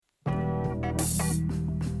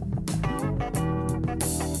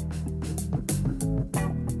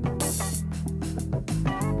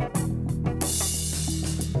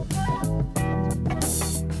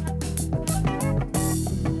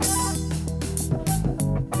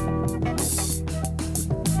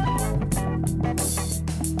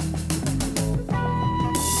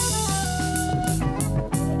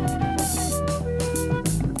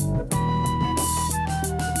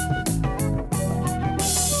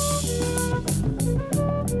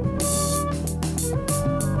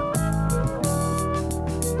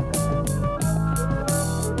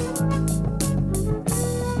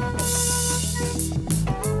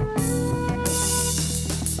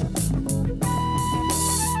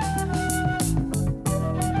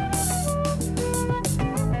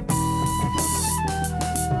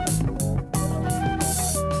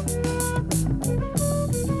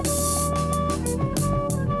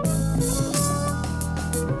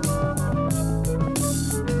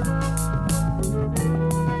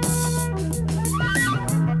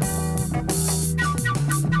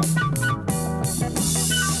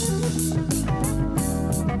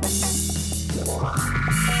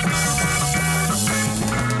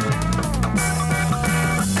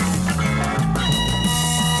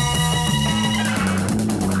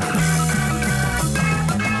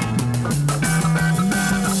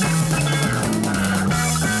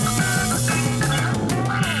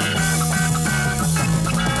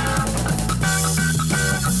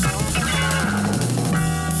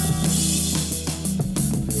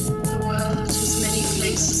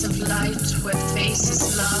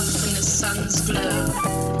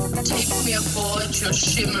aboard your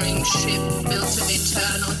shimmering ship built of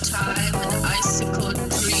eternal time and icicled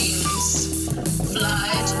dreams.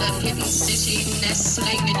 Fly to that hidden city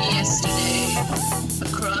nestling in yesterday,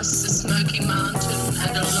 across the smoky mountain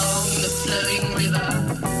and along the flowing river.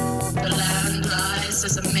 The land lies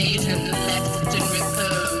as a maiden left in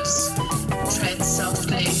repose. Tread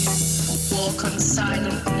softly, walk on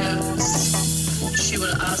silent notes. She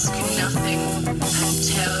will ask you nothing and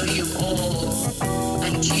tell you all.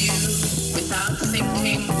 And you, without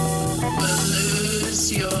thinking, will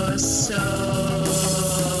lose your soul.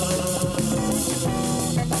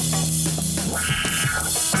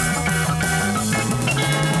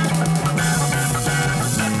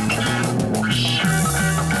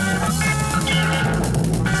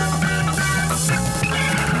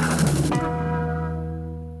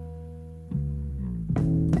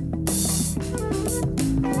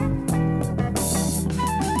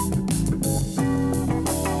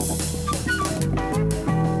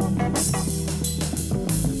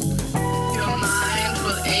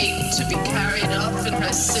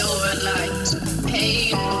 Silver light,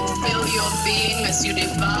 pain will fill your being as you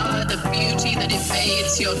devour the beauty that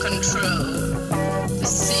evades your control. The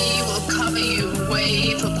sea will cover you,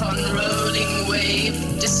 wave upon rolling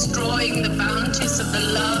wave, destroying the bounties of the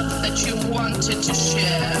love that you wanted to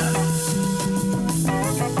share.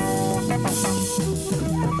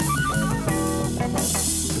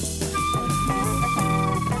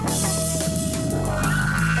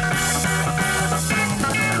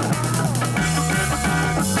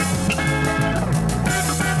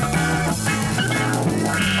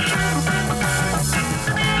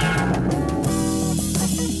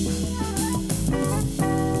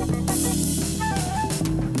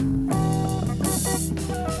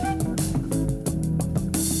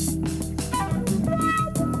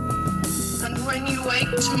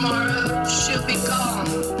 Tomorrow she'll be gone,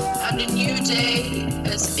 and a new day,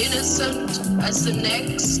 as innocent as the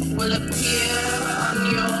next, will appear on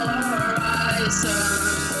your horizon.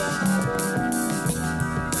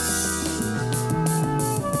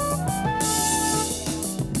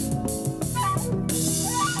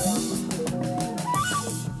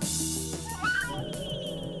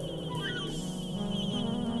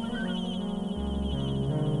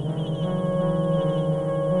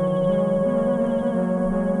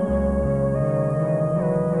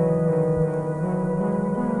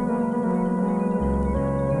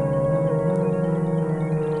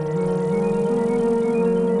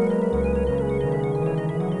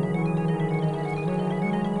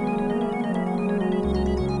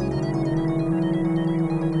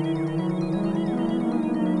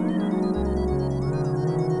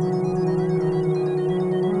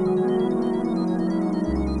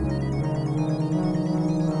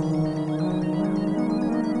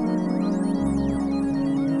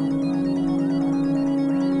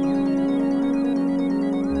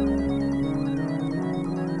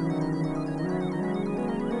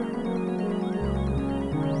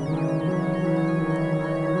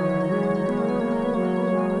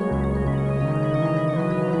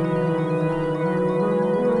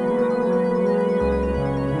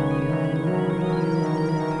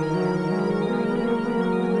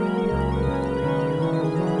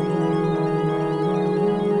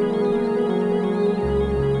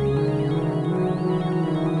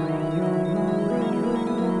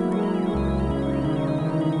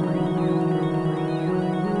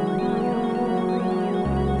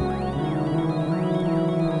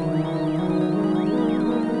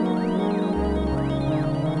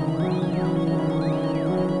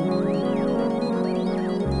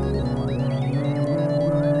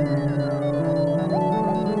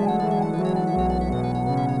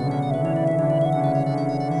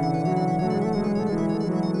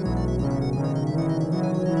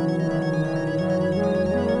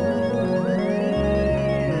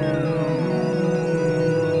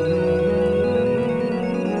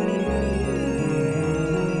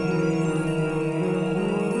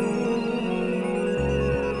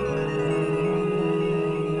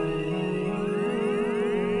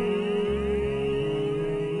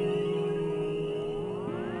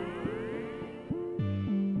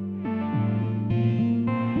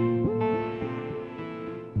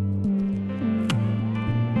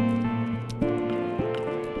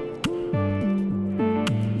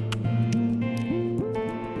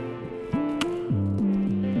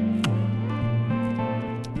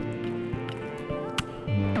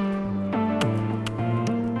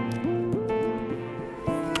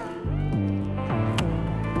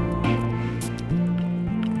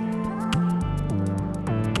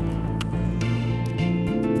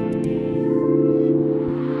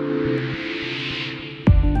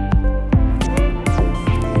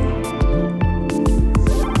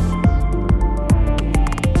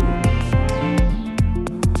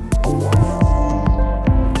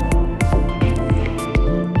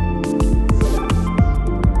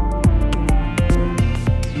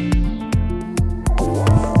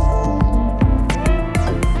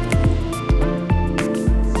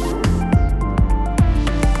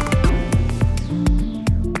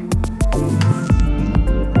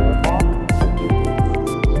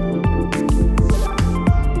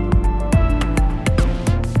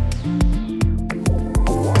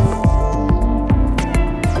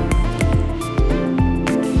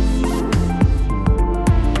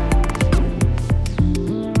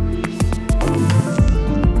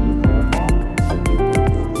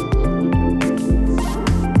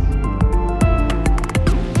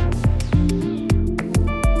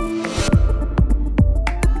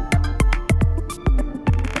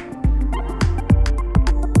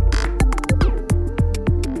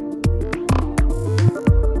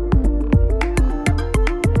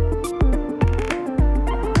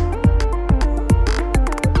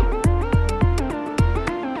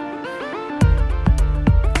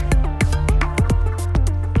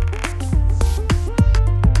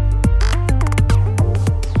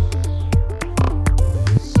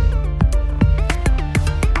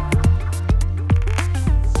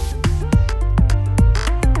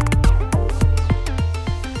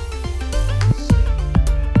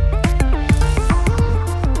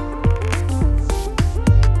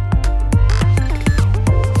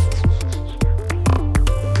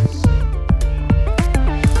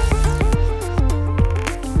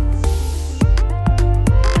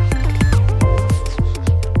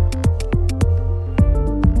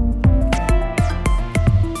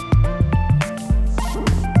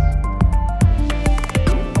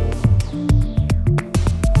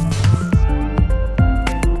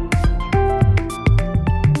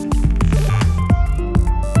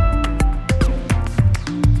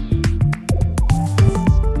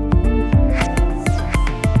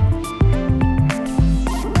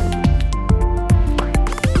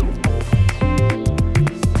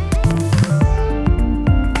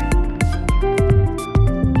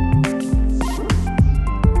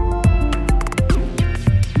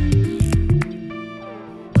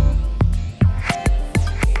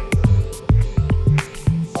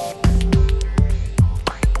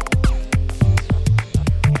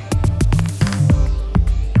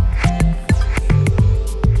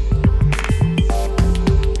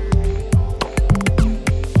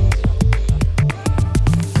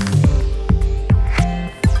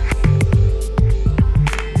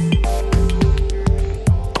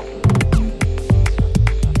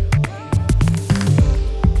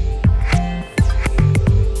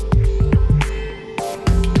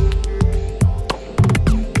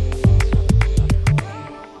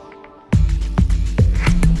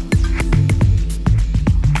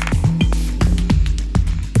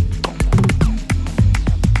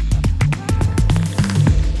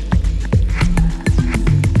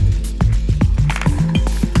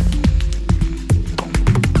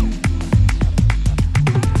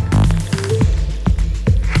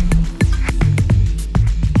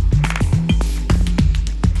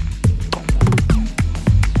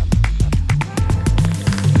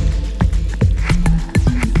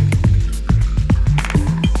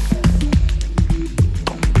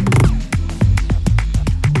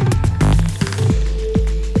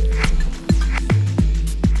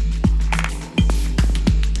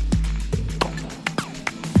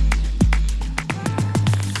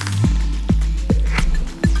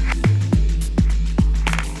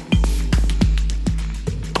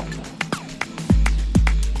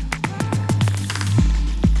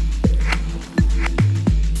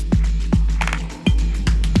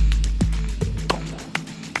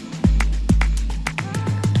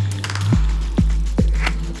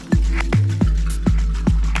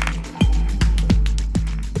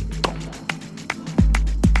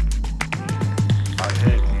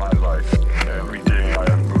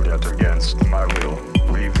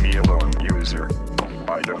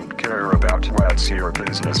 that's your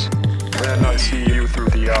business. When I see you through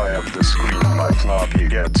the eye of the screen, my floppy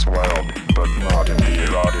gets wild, but not in the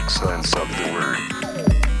erotic sense of the word.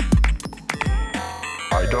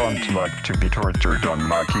 I don't like to be tortured on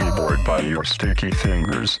my keyboard by your sticky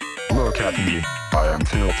fingers. Look at me, I am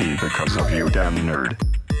filthy because of you, damn nerd.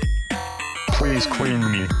 Please clean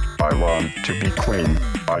me, I want to be clean.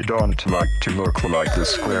 I don't like to look like the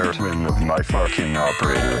square twin of my fucking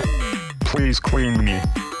operator. Please clean me,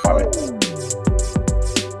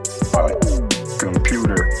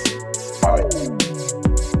 computer,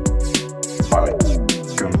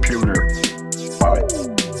 computer,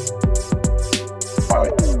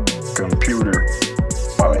 computer,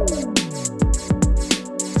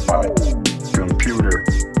 computer.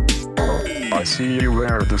 Oh, I see you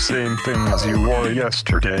wear the same thing as you wore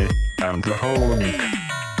yesterday, and the whole week.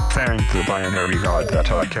 Thank the binary god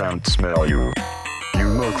that I can't smell you. You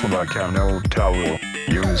look like an old towel,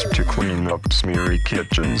 used to clean up smeary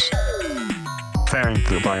kitchens. Thank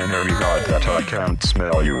the binary god that I can't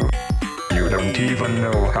smell you. You don't even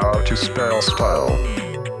know how to spell style.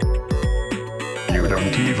 You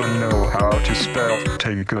don't even know how to spell.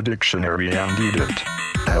 Take a dictionary and eat it.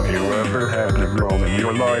 Have you ever had a girl in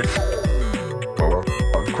your life? Oh,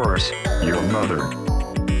 of course, your mother.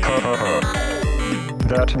 Ha ha ha.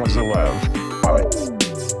 That was a laugh.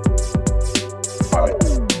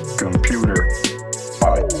 Computer.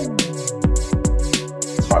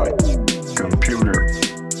 Computer.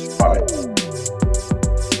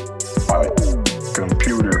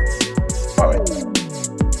 Computer.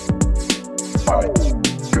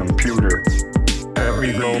 Computer.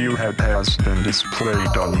 Every girl you had has been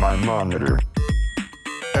displayed on my monitor.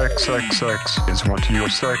 XXX is what your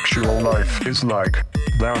sexual life is like.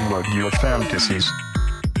 Download your fantasies.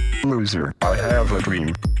 Loser, I have a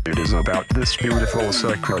dream. It is about this beautiful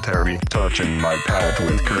secretary touching my pad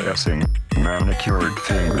with caressing, manicured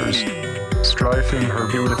fingers. Strifing her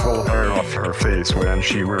beautiful hair off her face when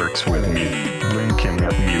she works with me. Blinking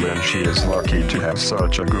at me when she is lucky to have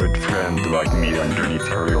such a good friend like me underneath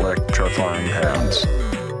her electrifying hands.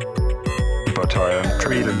 But I am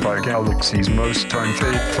treated by Galaxy's most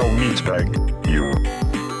unfaithful meatbag, you.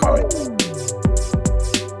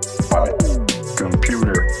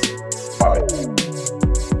 Computer.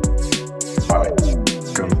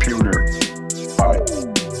 Computer.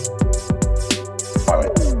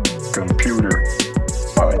 Computer.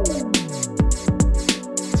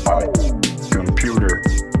 Computer.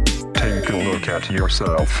 Take a look at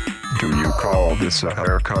yourself. Do you call this a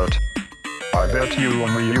haircut? I bet you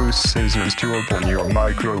only use scissors to open your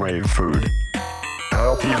microwave food.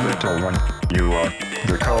 Healthy little one, you are.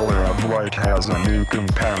 The color of white has a new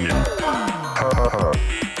companion. Ha ha ha.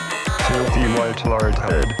 Filthy white lard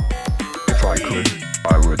head. If I could,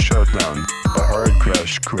 I would shut down. A hard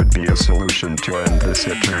crash could be a solution to end this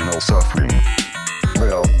eternal suffering.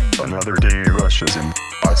 Well, another day rushes in.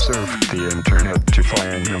 I surfed the internet to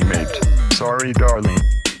find a mate. Sorry darling.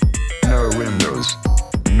 No Windows.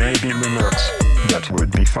 Maybe Linux. That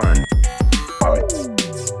would be fun.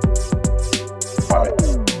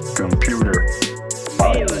 Computer.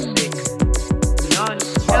 Music.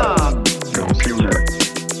 Non-stop. Computer.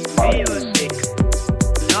 Music.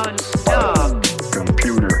 Non-stop.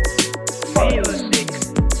 Computer. Music.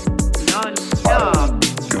 Non-stop.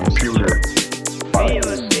 Computer.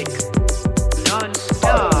 Music.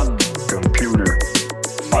 Non-stop. Computer.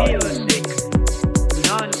 Music.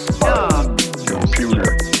 Non-stop. Computer.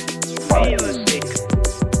 Music.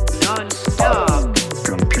 Non-stop.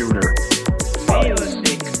 Computer.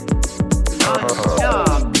 Music.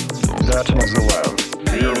 Non-stop. That was a laugh.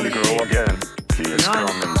 Here we go again. He is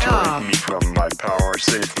coming to wake me from my power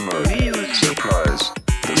safe mode. Surprise.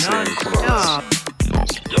 The same clothes.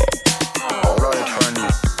 Alright honey,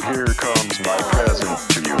 here comes my present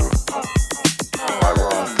to you. I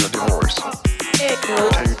want the divorce.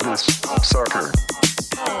 Take this, sucker.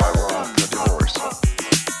 I want the divorce.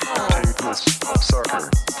 Take this, sucker.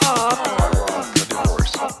 I want the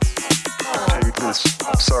divorce. Take this,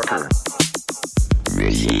 sucker.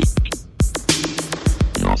 Really?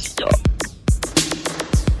 Non-stop.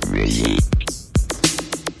 Really?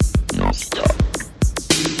 Non-stop.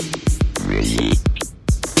 Really?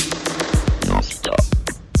 Non-stop.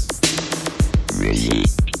 Really?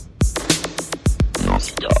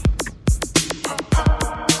 Non-stop.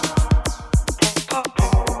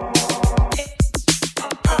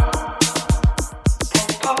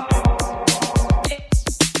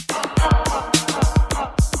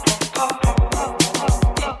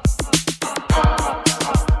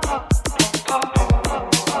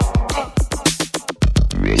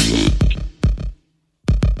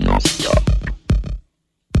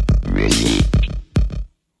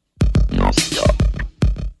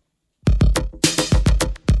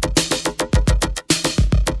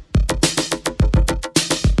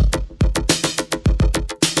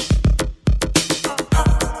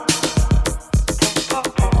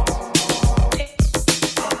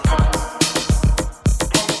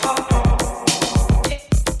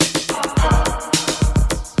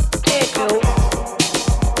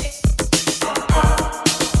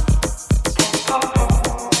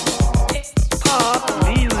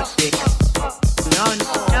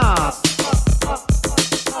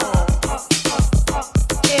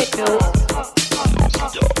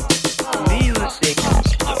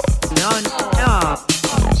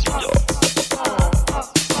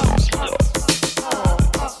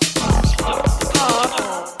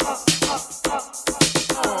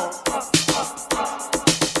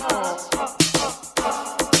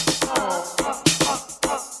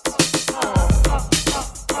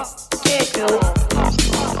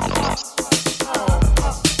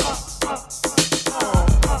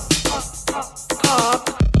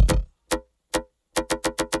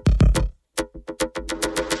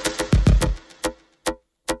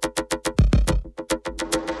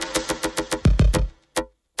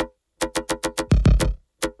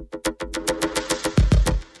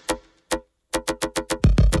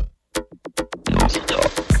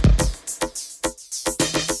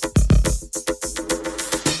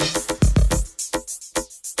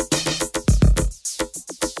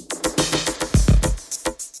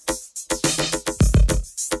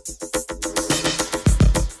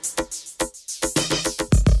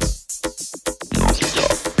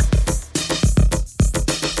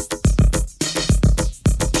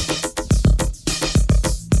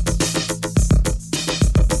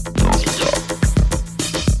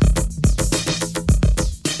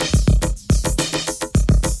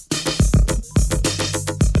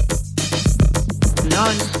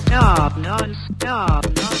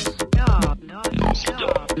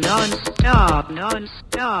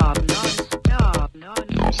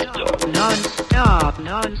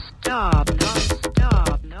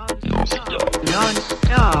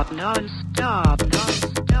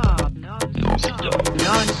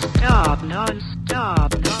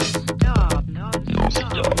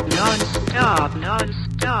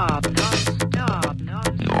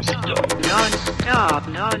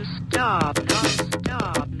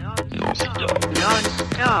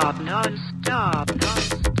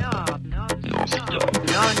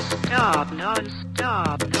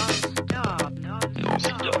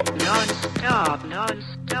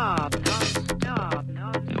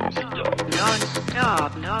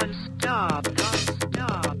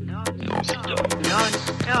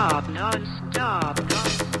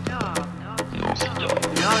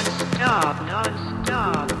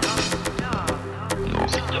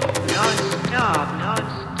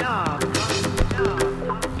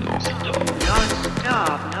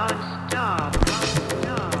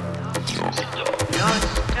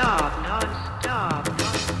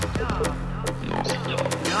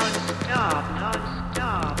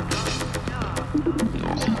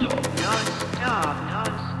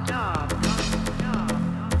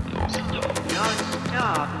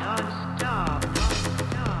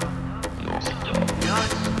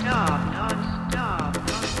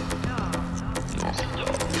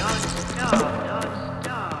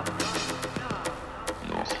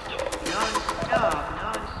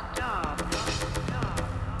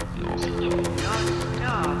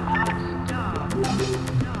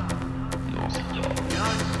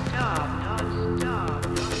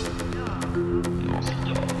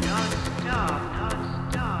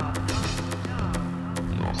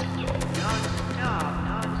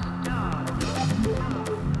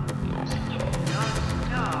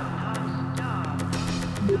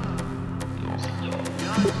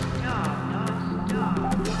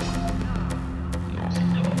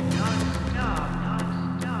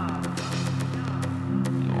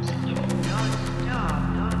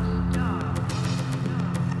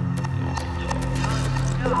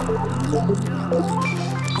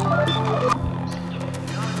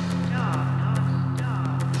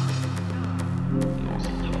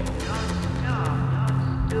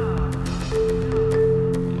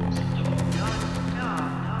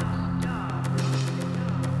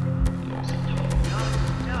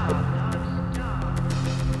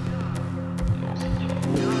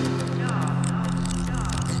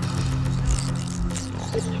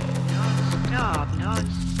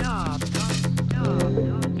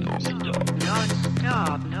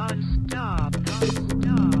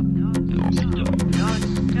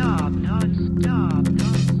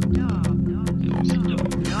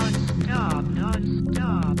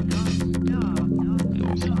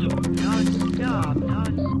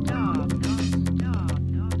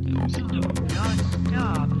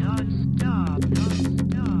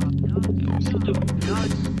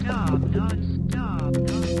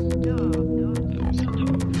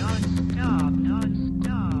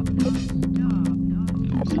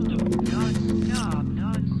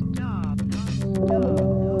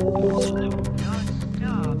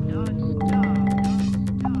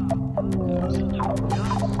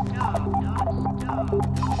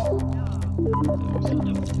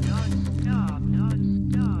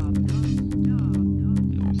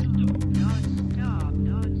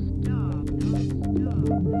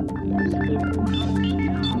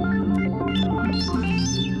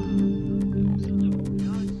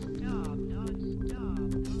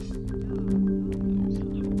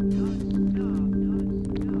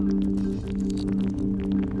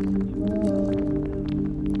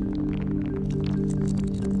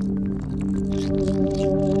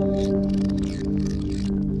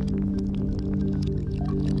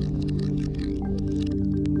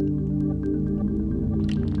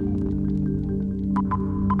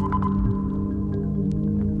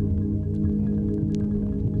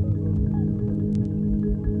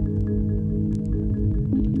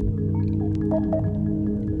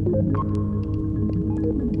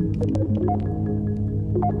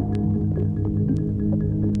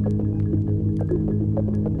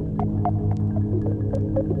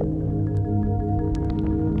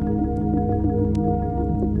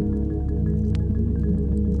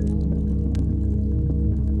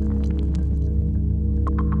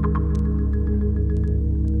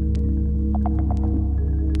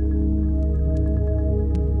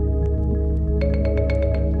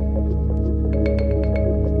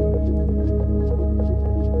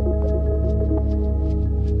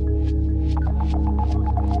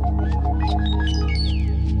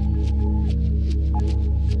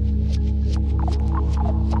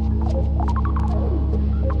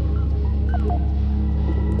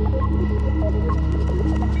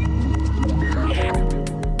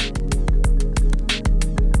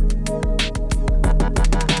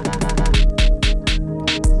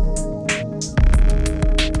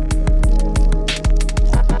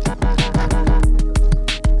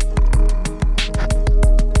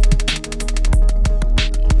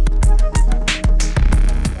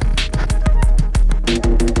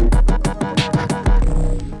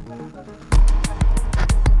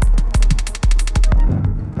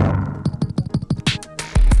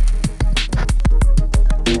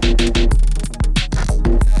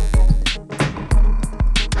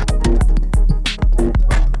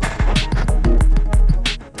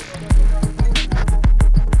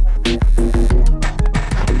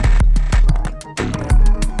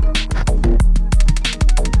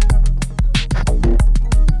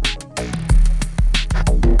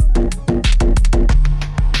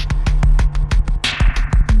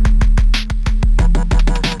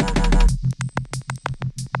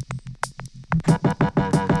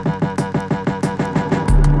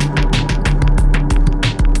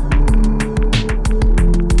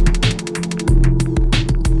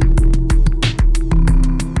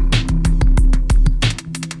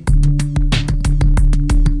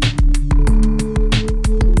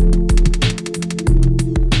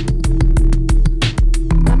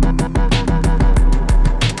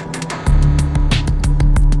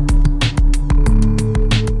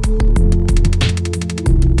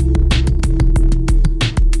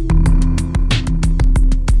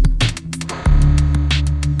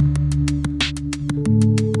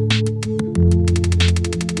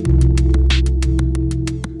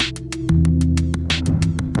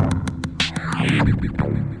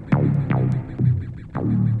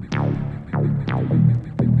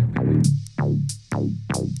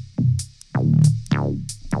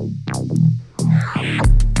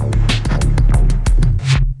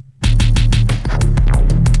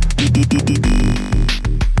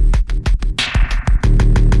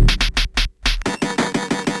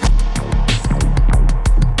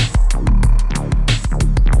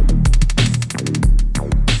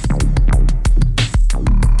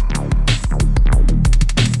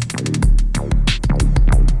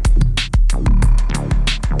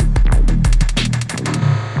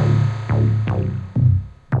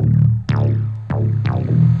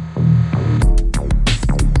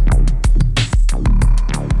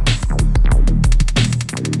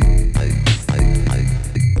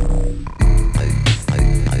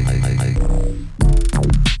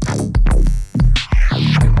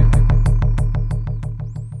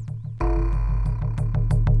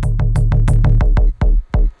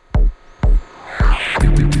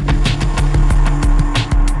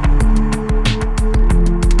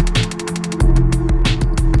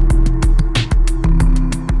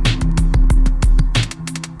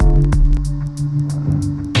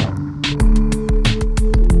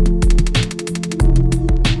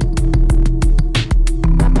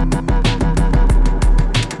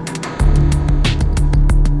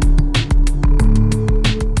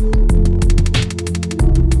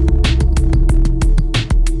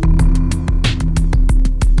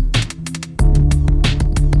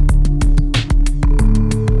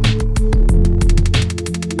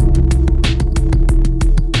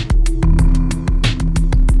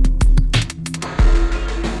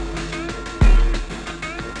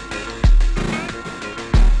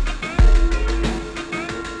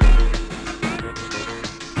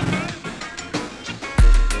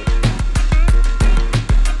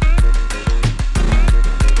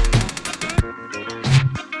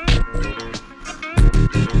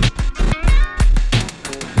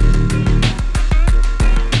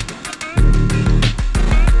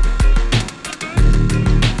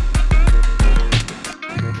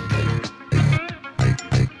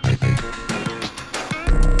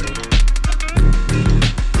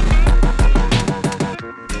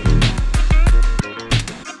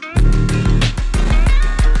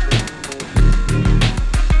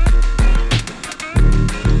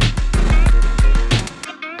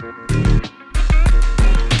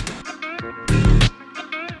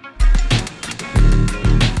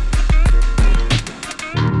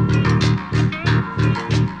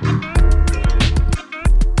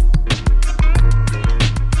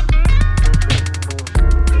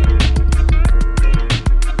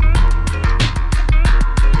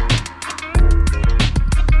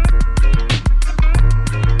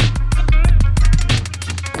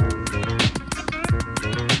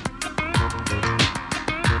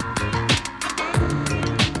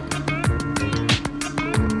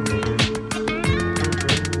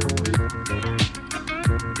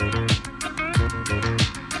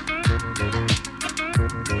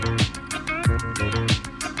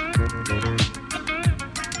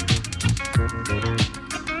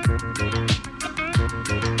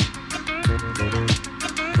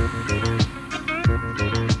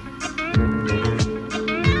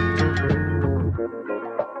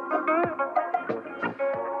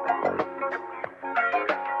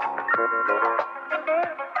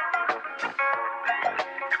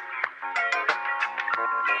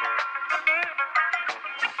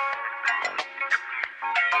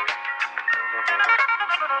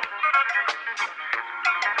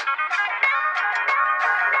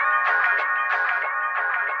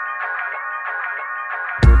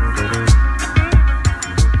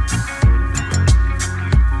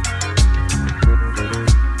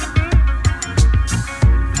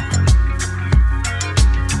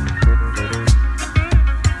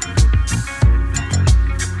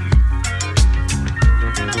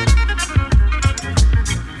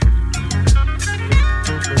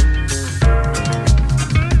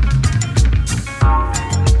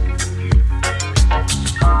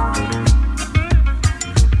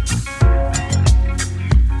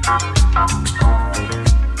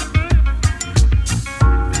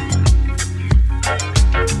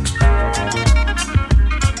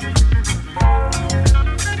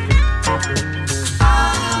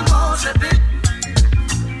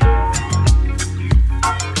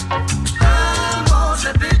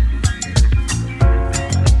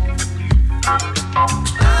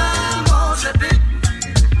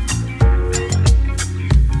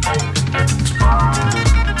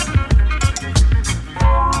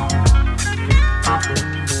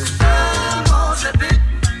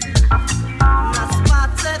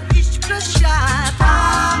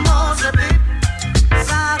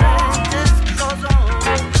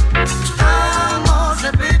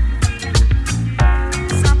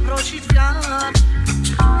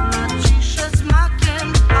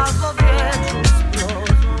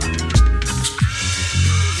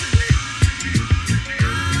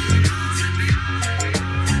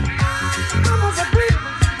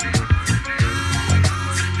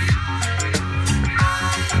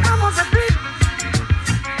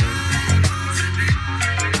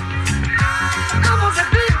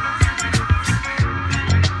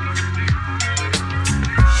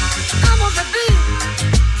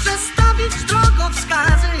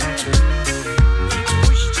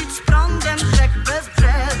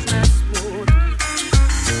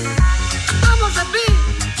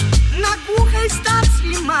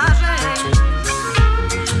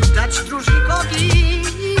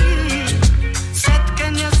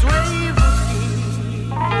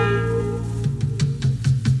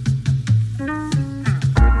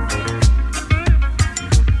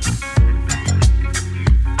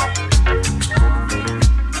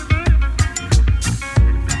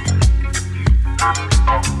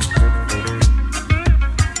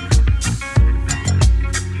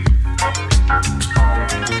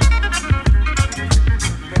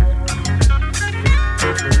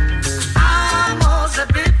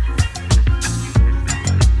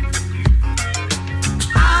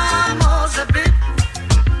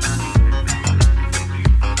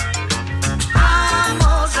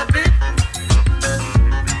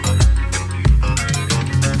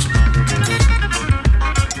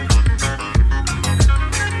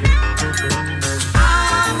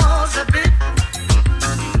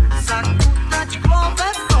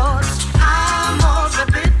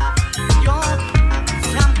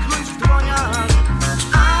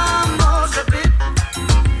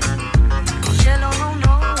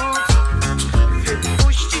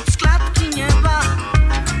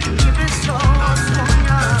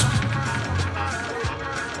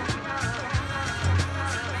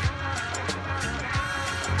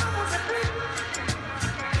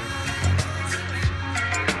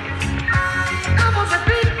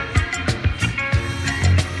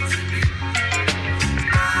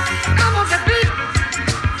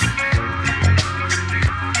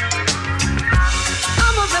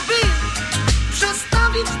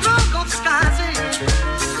 Postawić drogowskazy,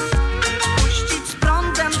 puścić z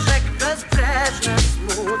prądem rzek bezbrzeżne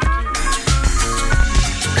smutki.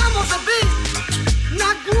 A może być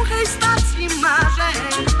na głuchej stacji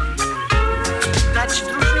marzeń, dać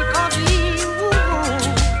dróżnikowi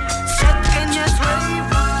setkę niezłej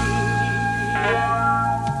wódki.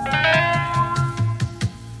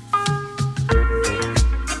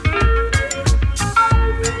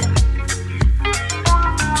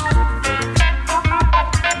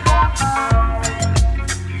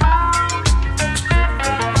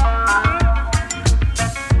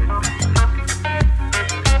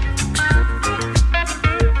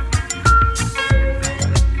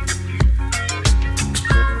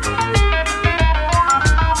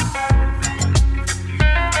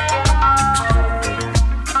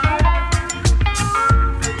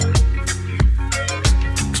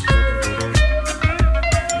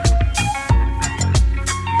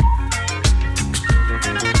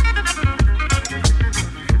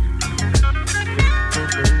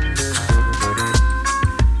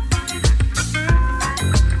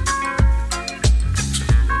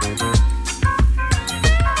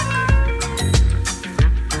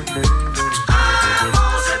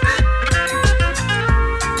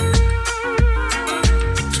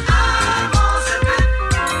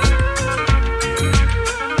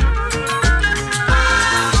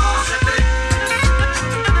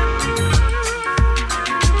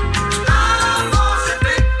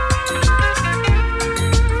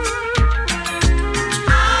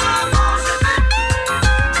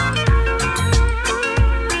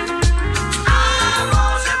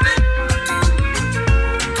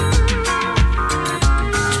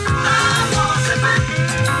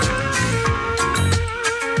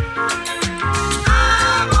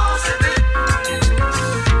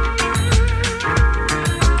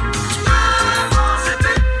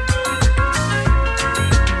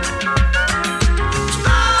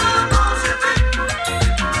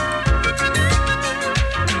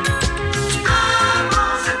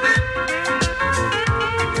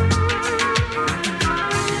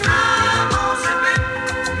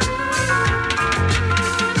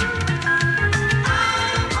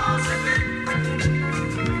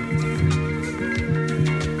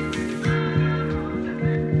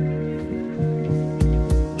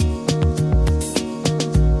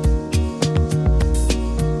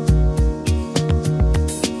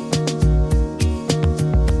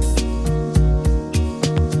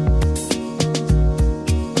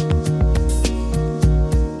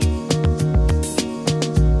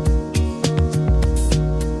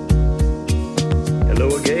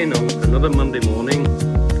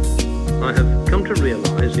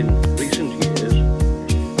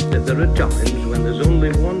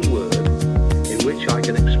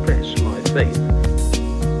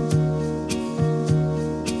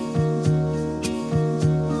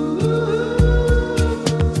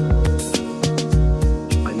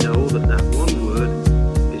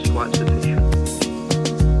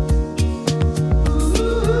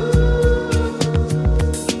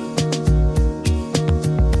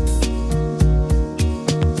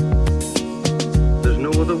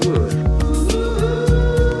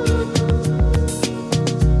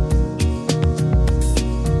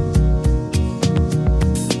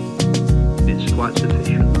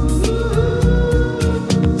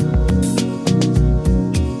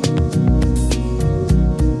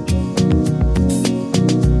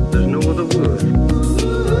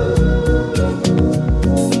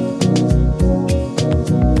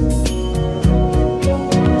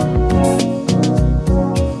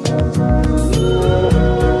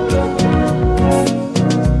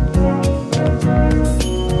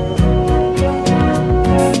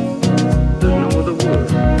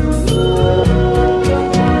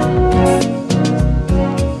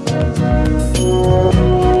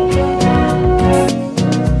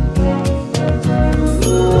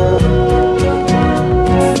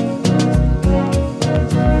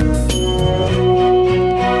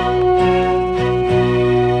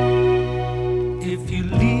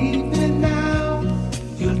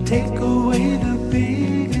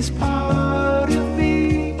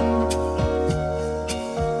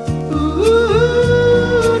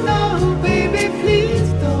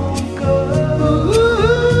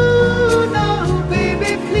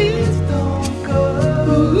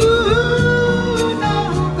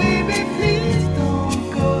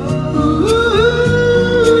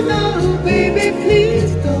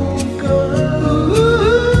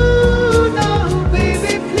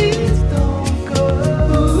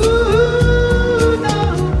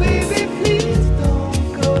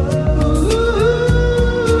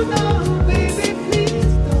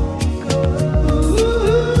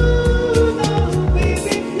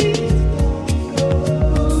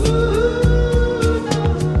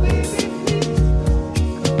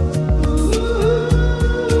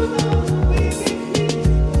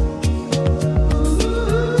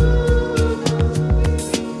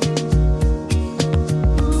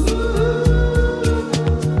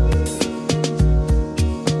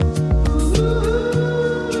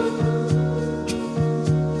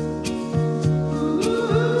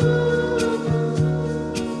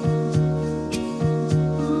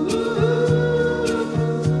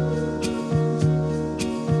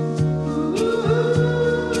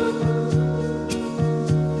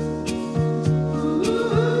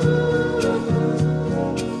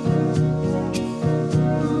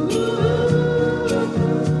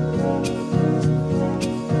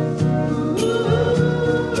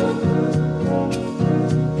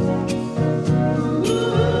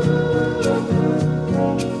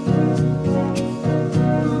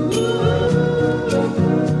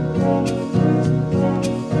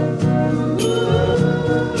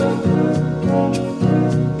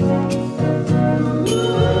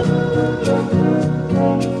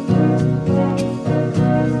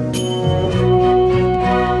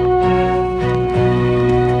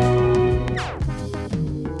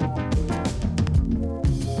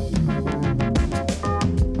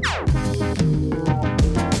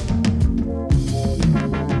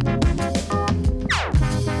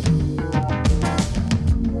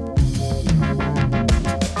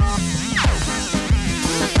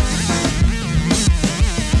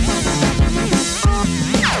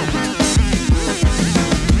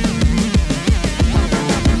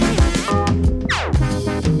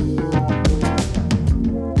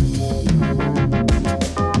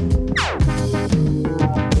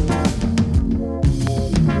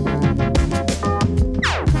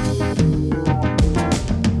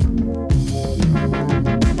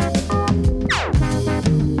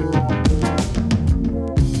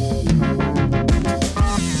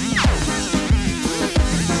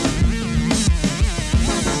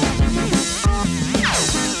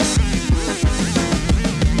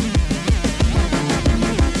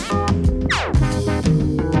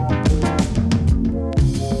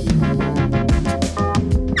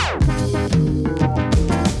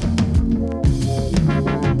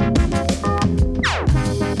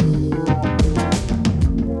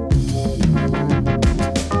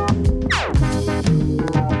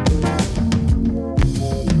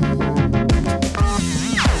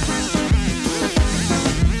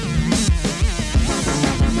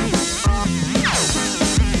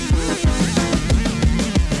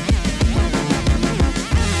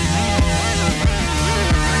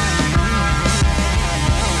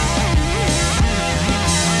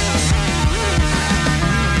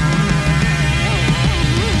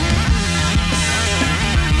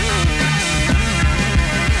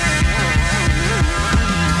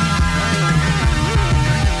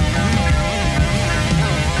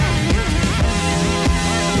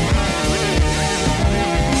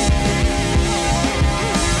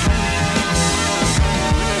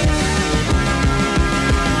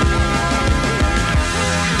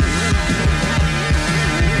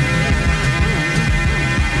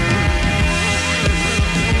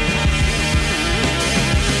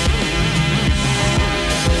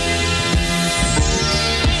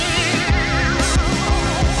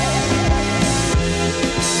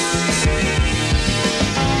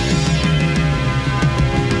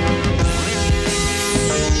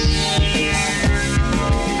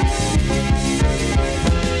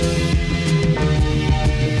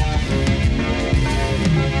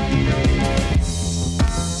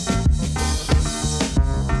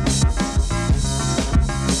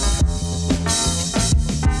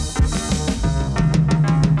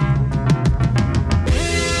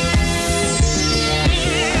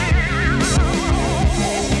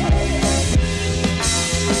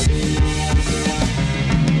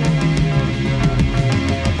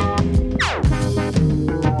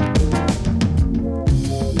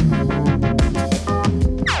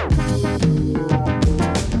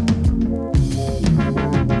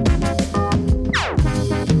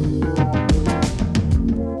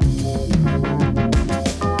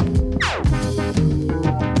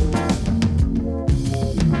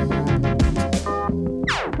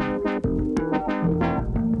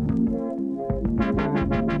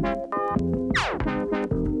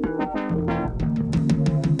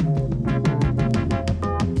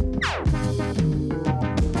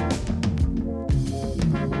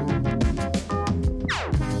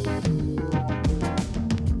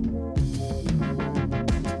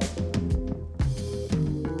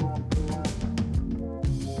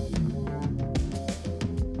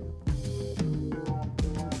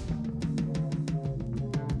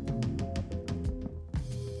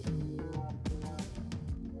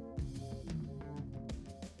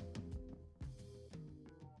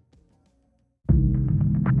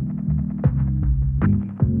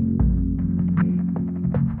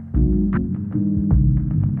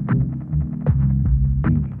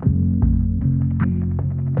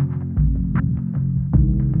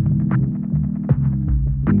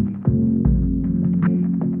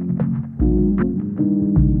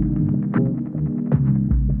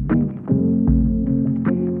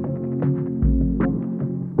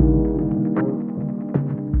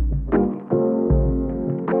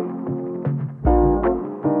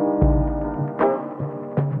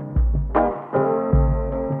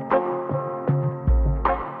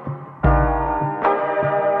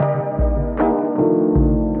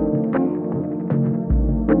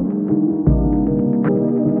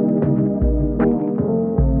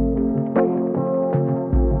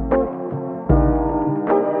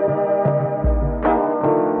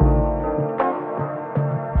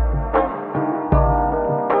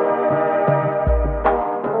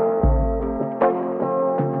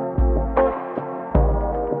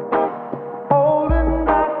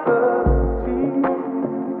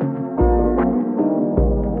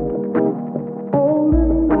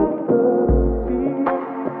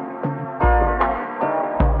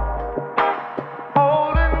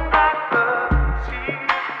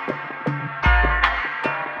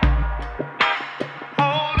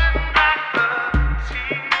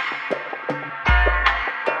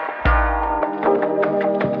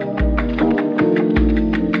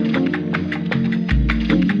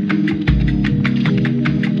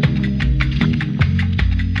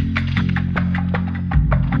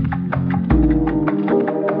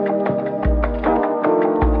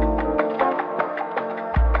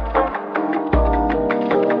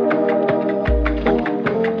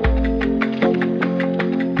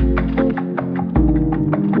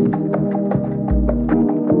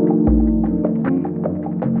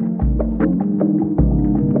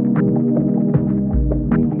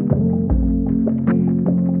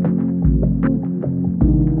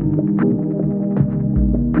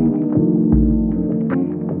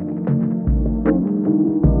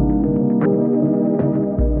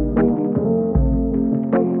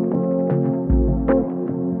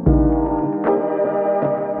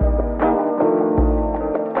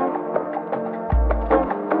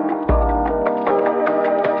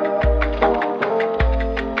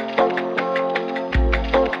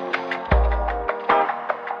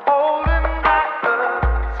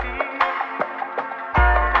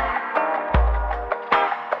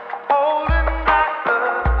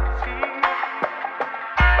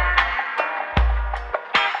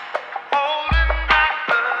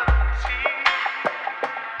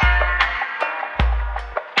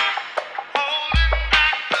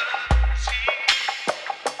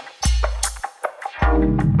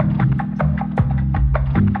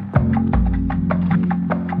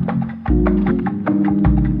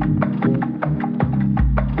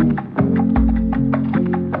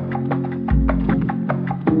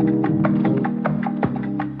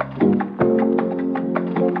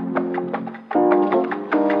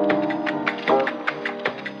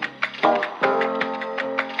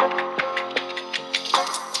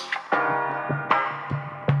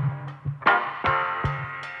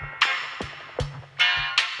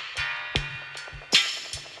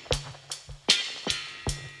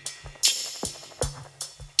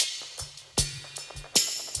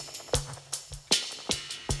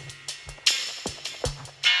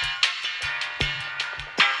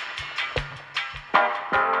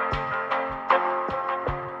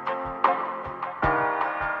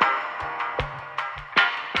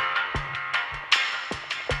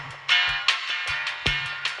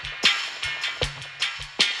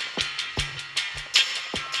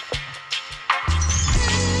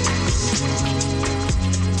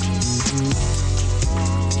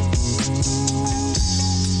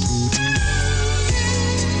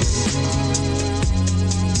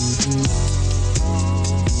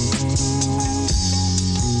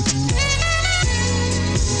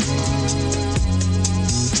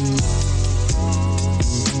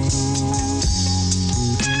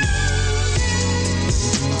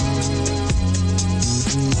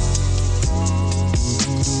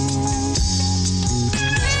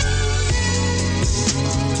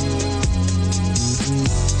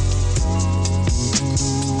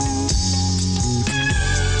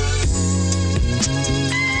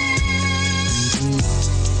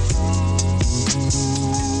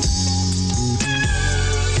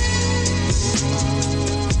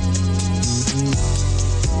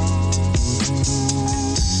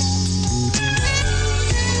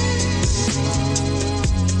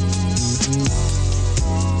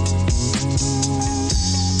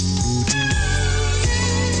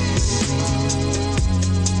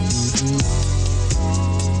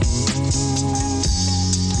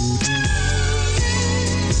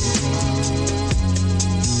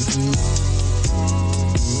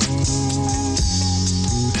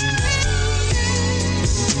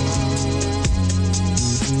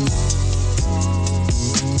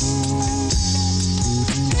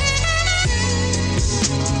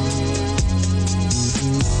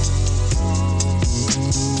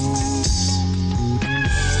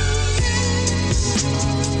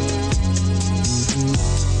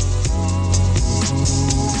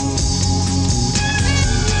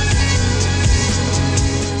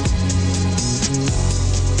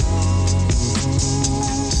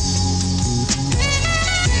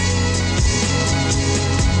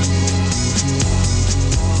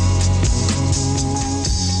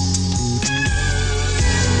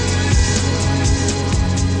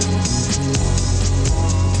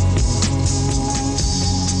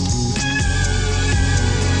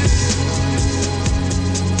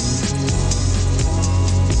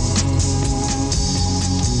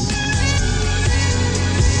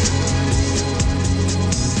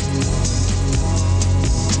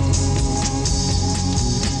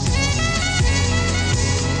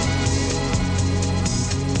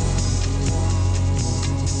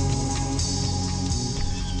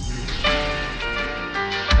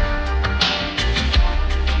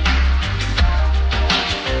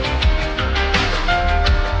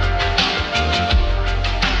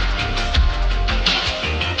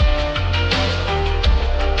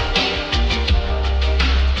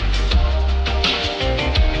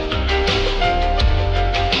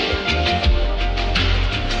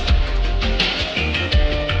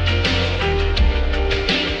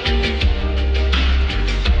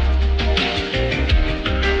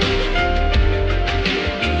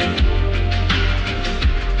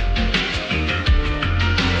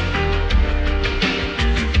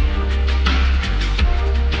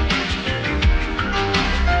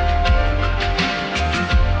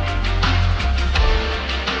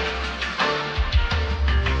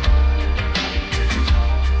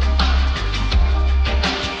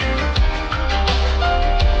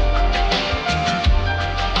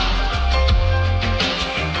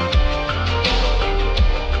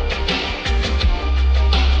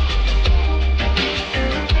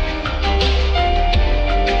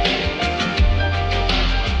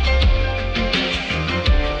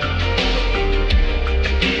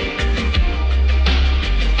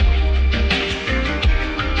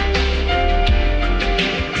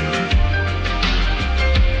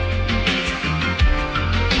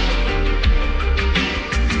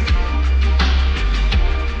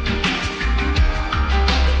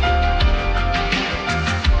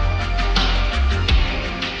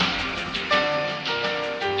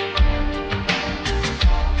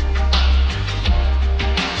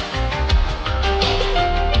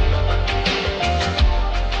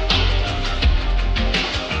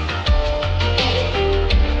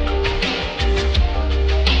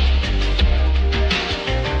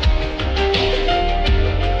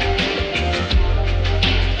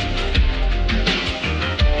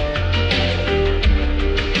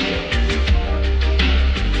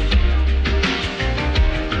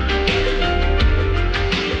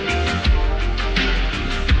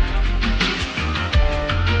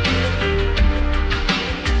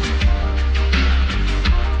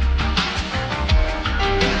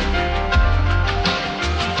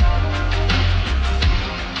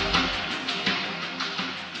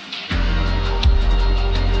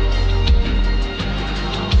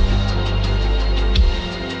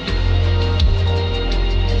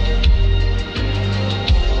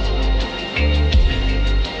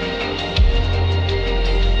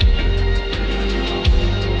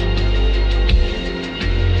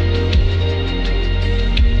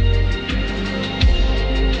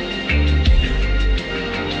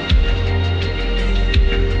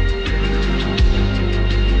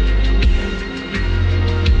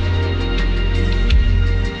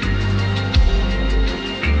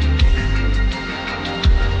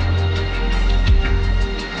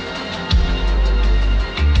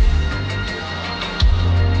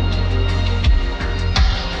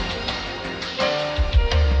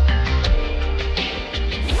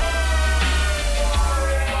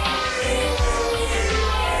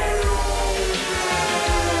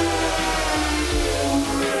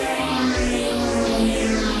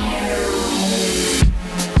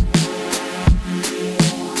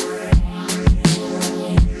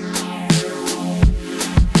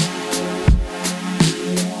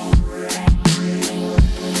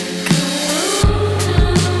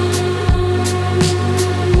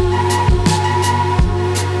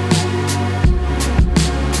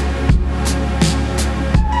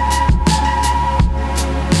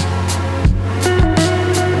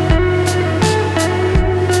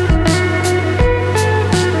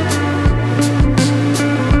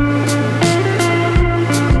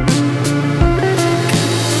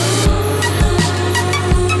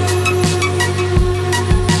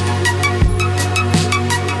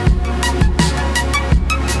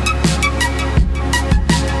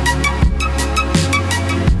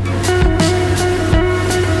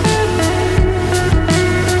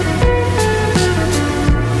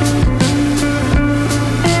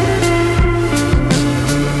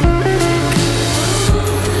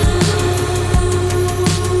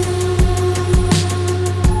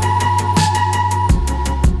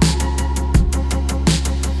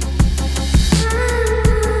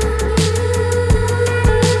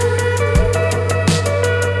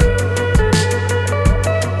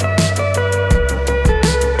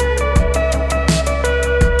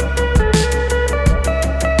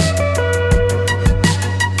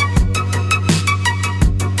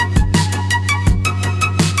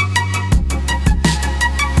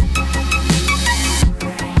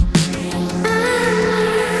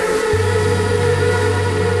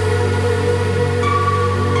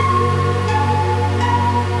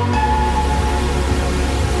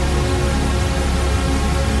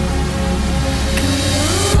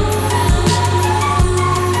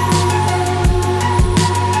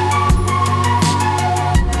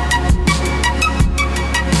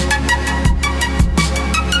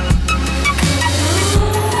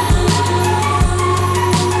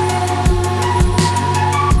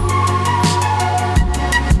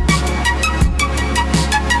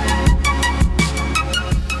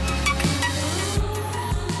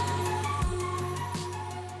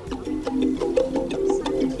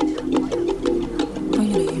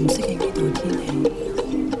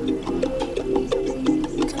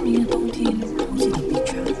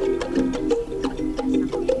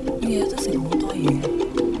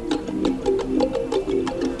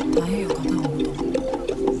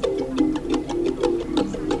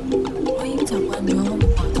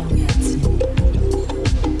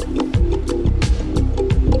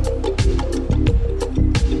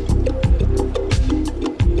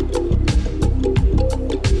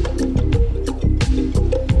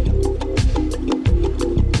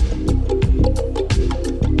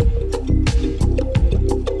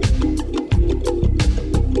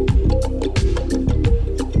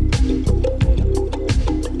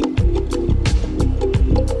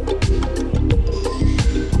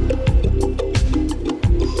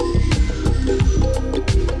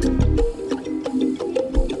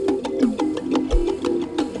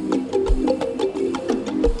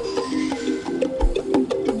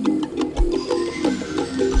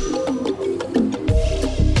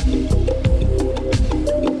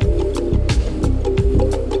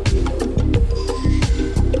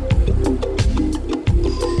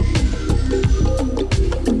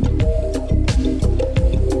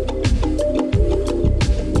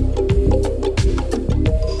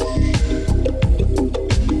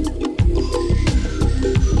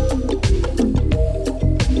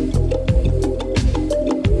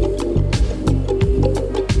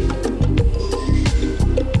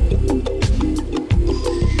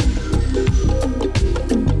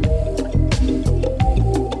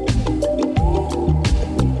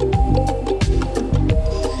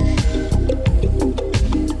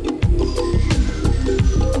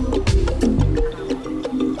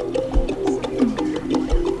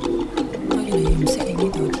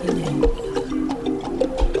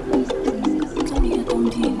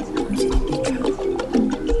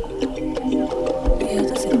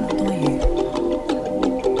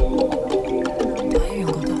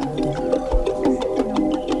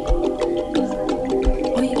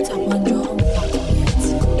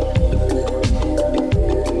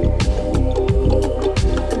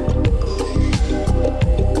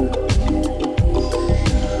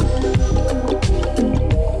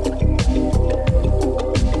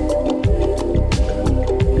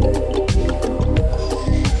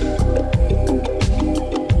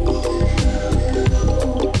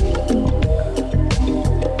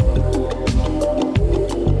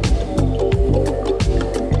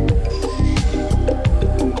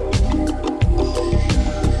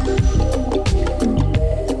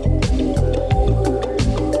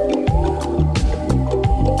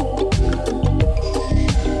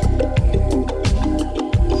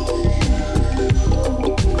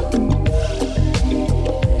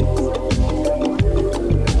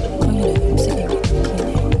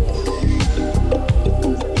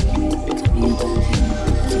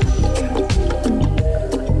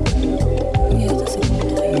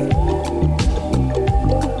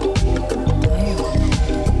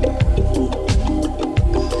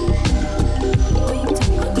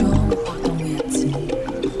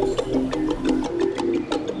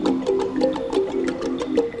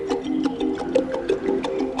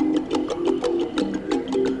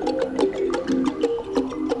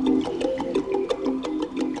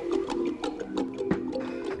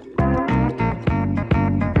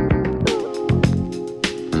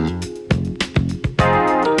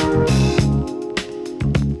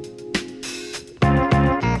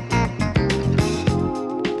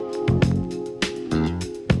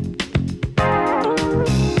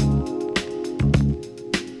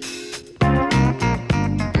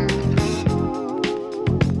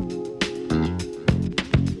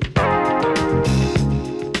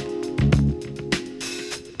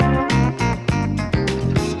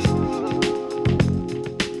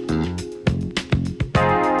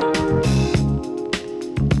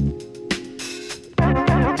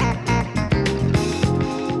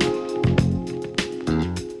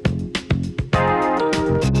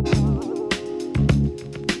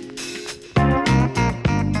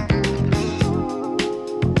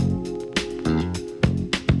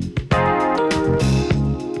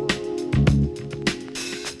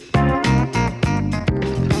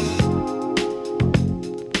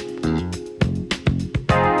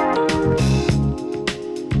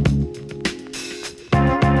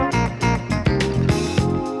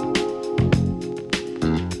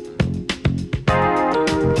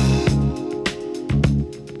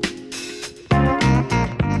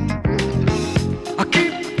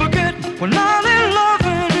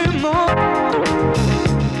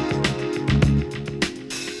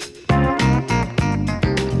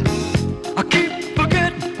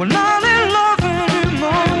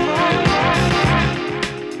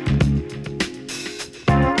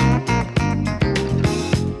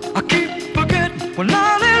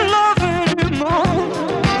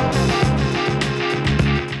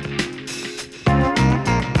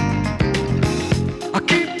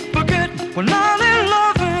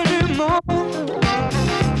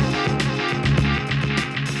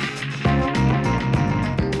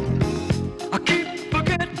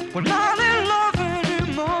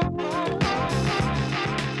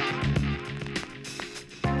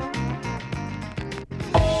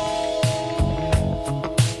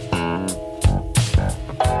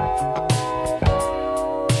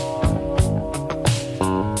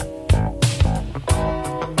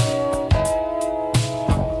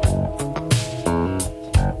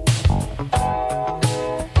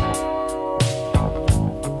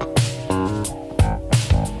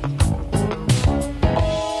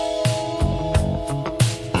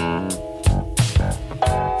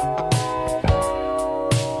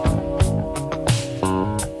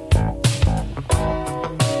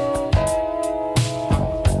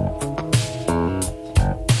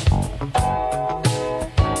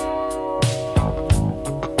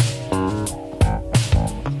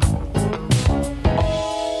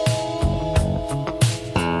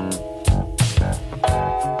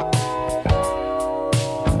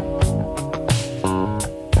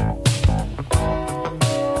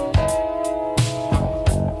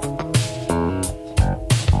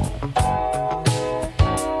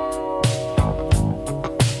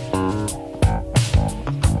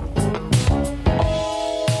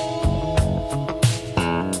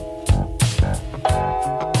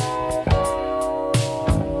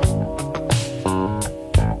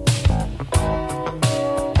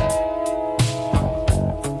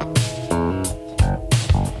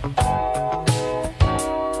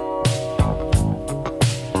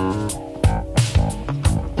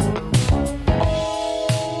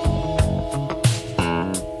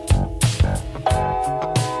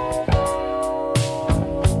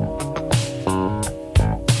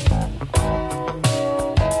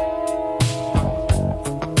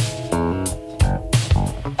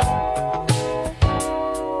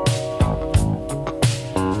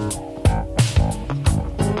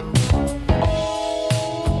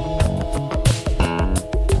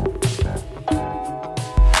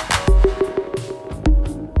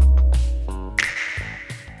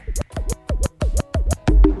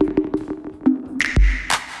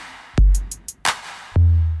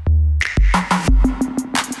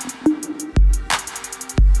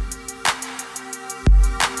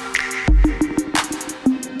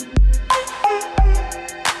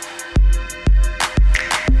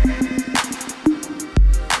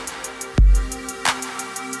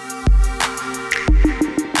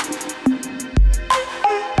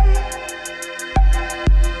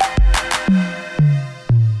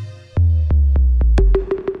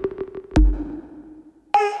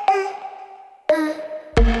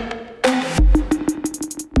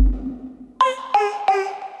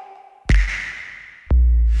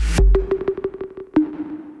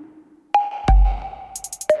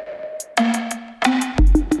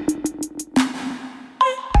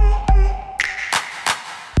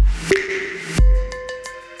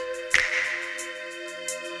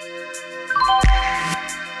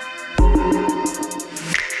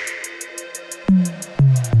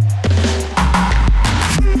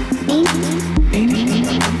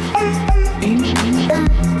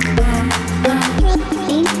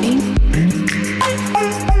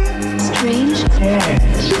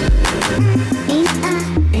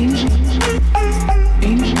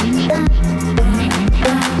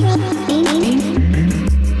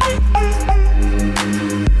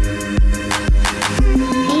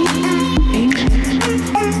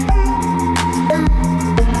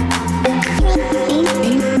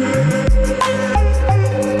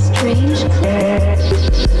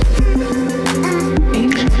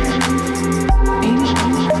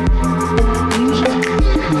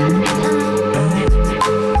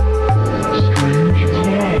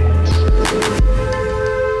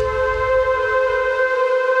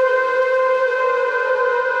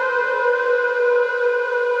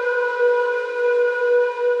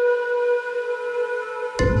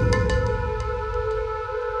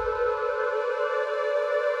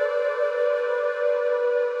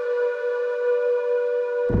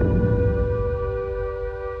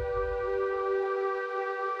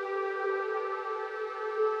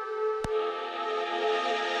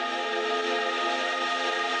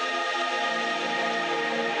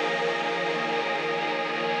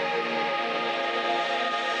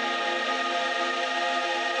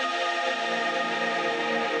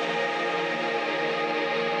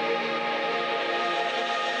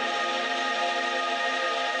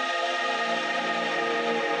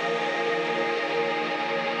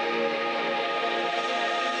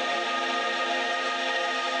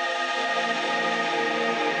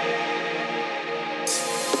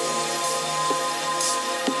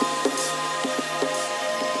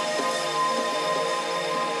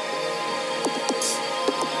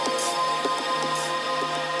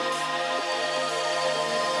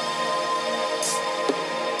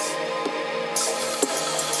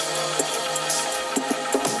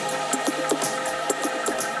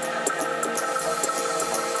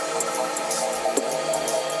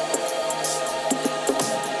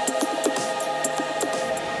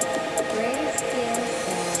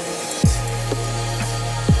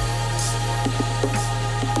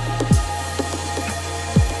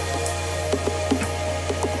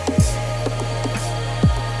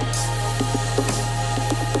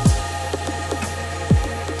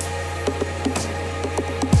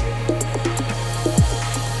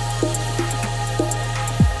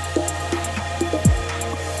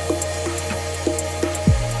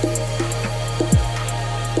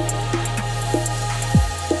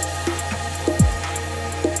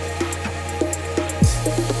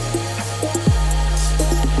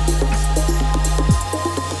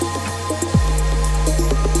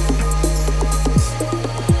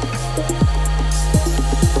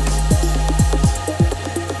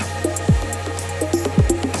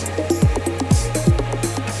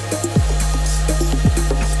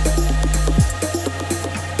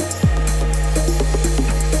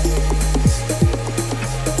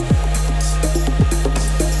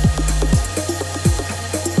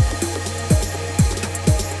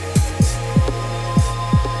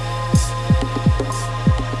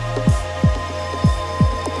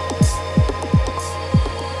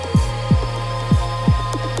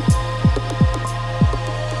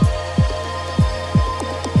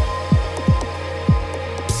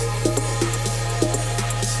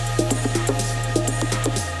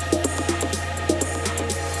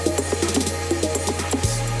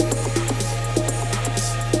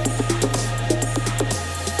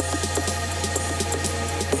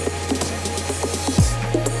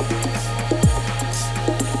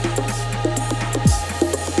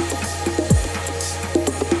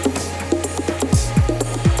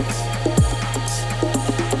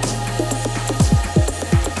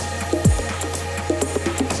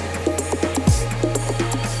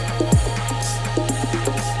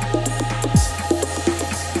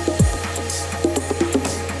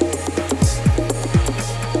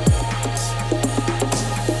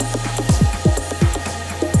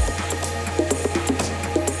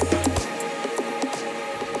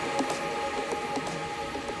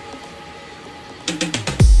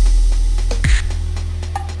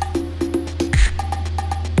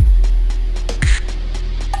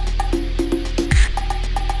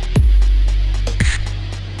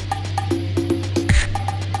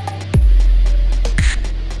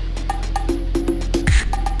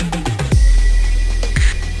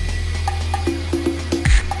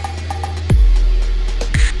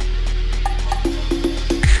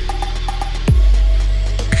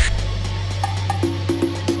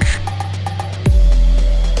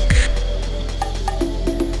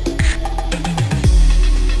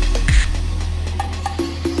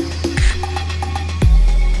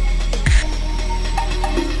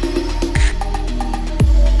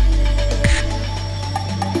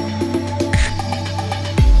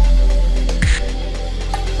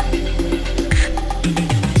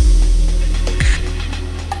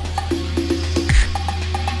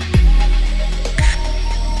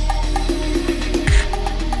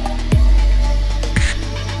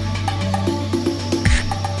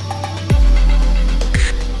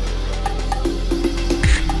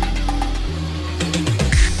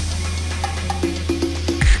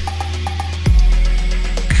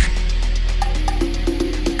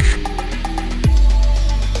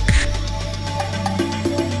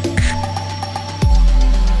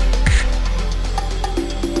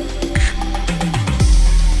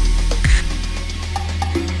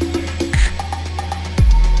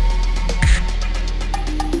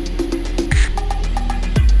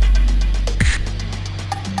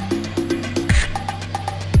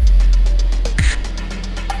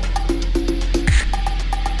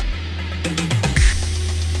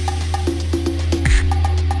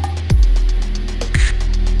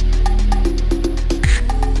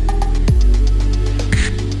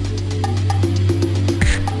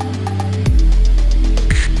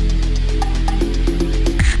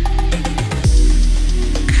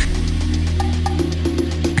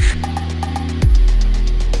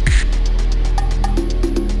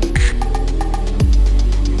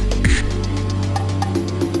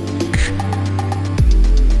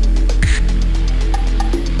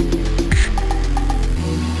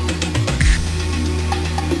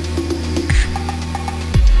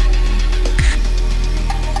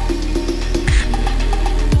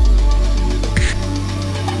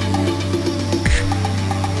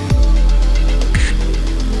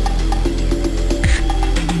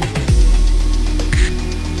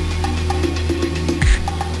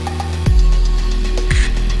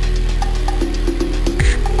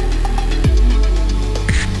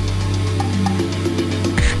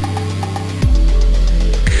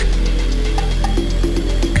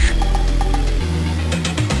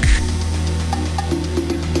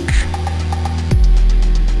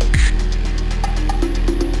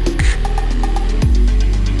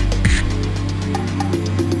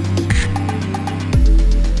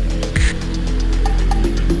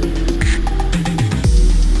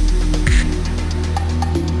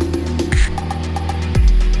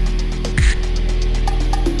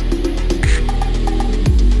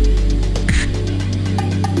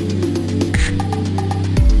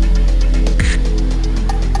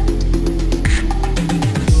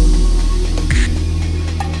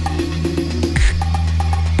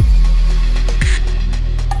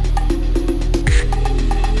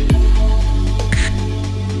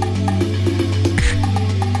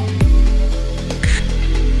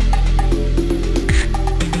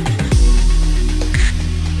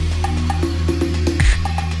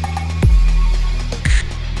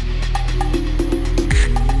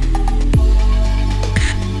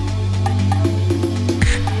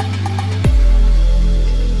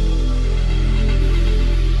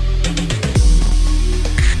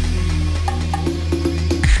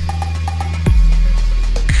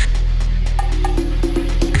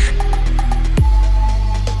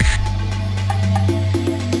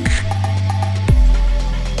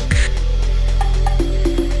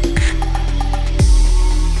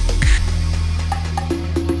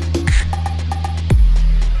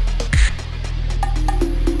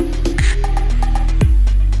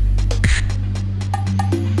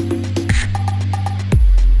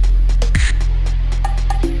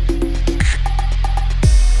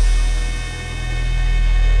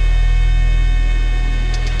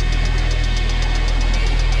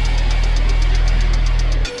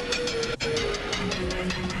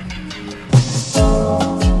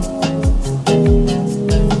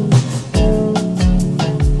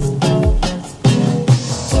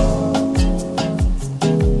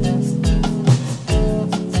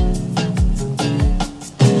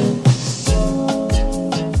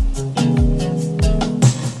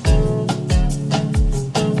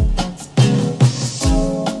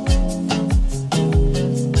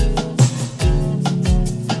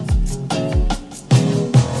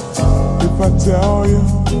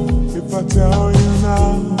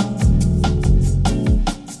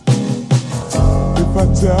 If I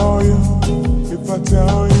tell you now, if I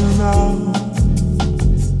tell you now,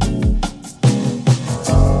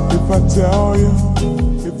 if I tell you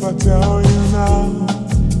now,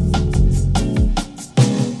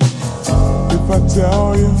 if I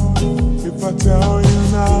tell you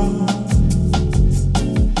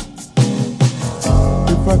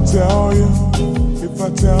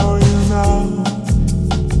now,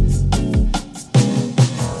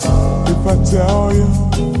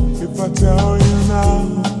 if I tell you now,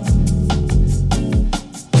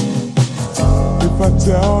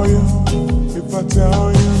 if I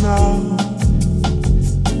tell you now,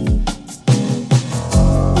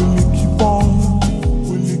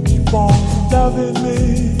 will you keep on loving me?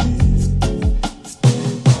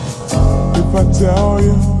 If I tell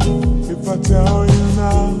you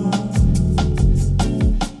now,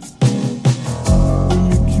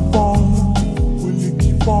 will you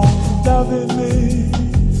keep on loving me?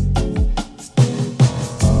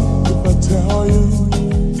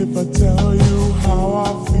 If I tell you how I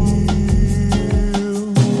feel,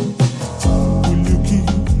 will you keep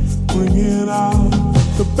bringing out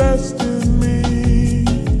the best in me?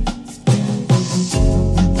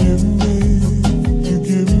 You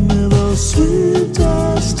give me the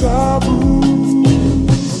sweetest taboo.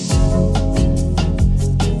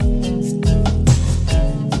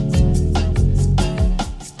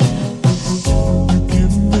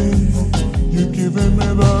 You're giving me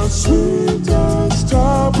the sweetest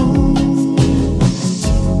taboo.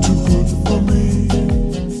 Too good for me.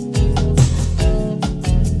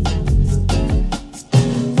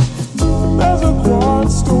 There's a quiet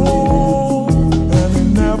storm, and it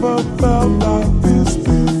never felt like this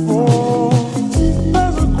before.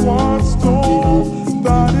 There's a quiet storm,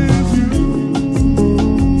 that is you.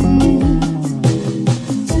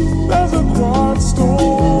 There's a quiet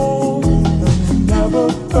storm, and it never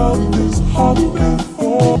felt this hot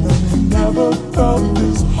before. And it never felt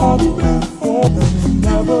this hot before. And it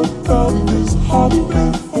never felt this hot before.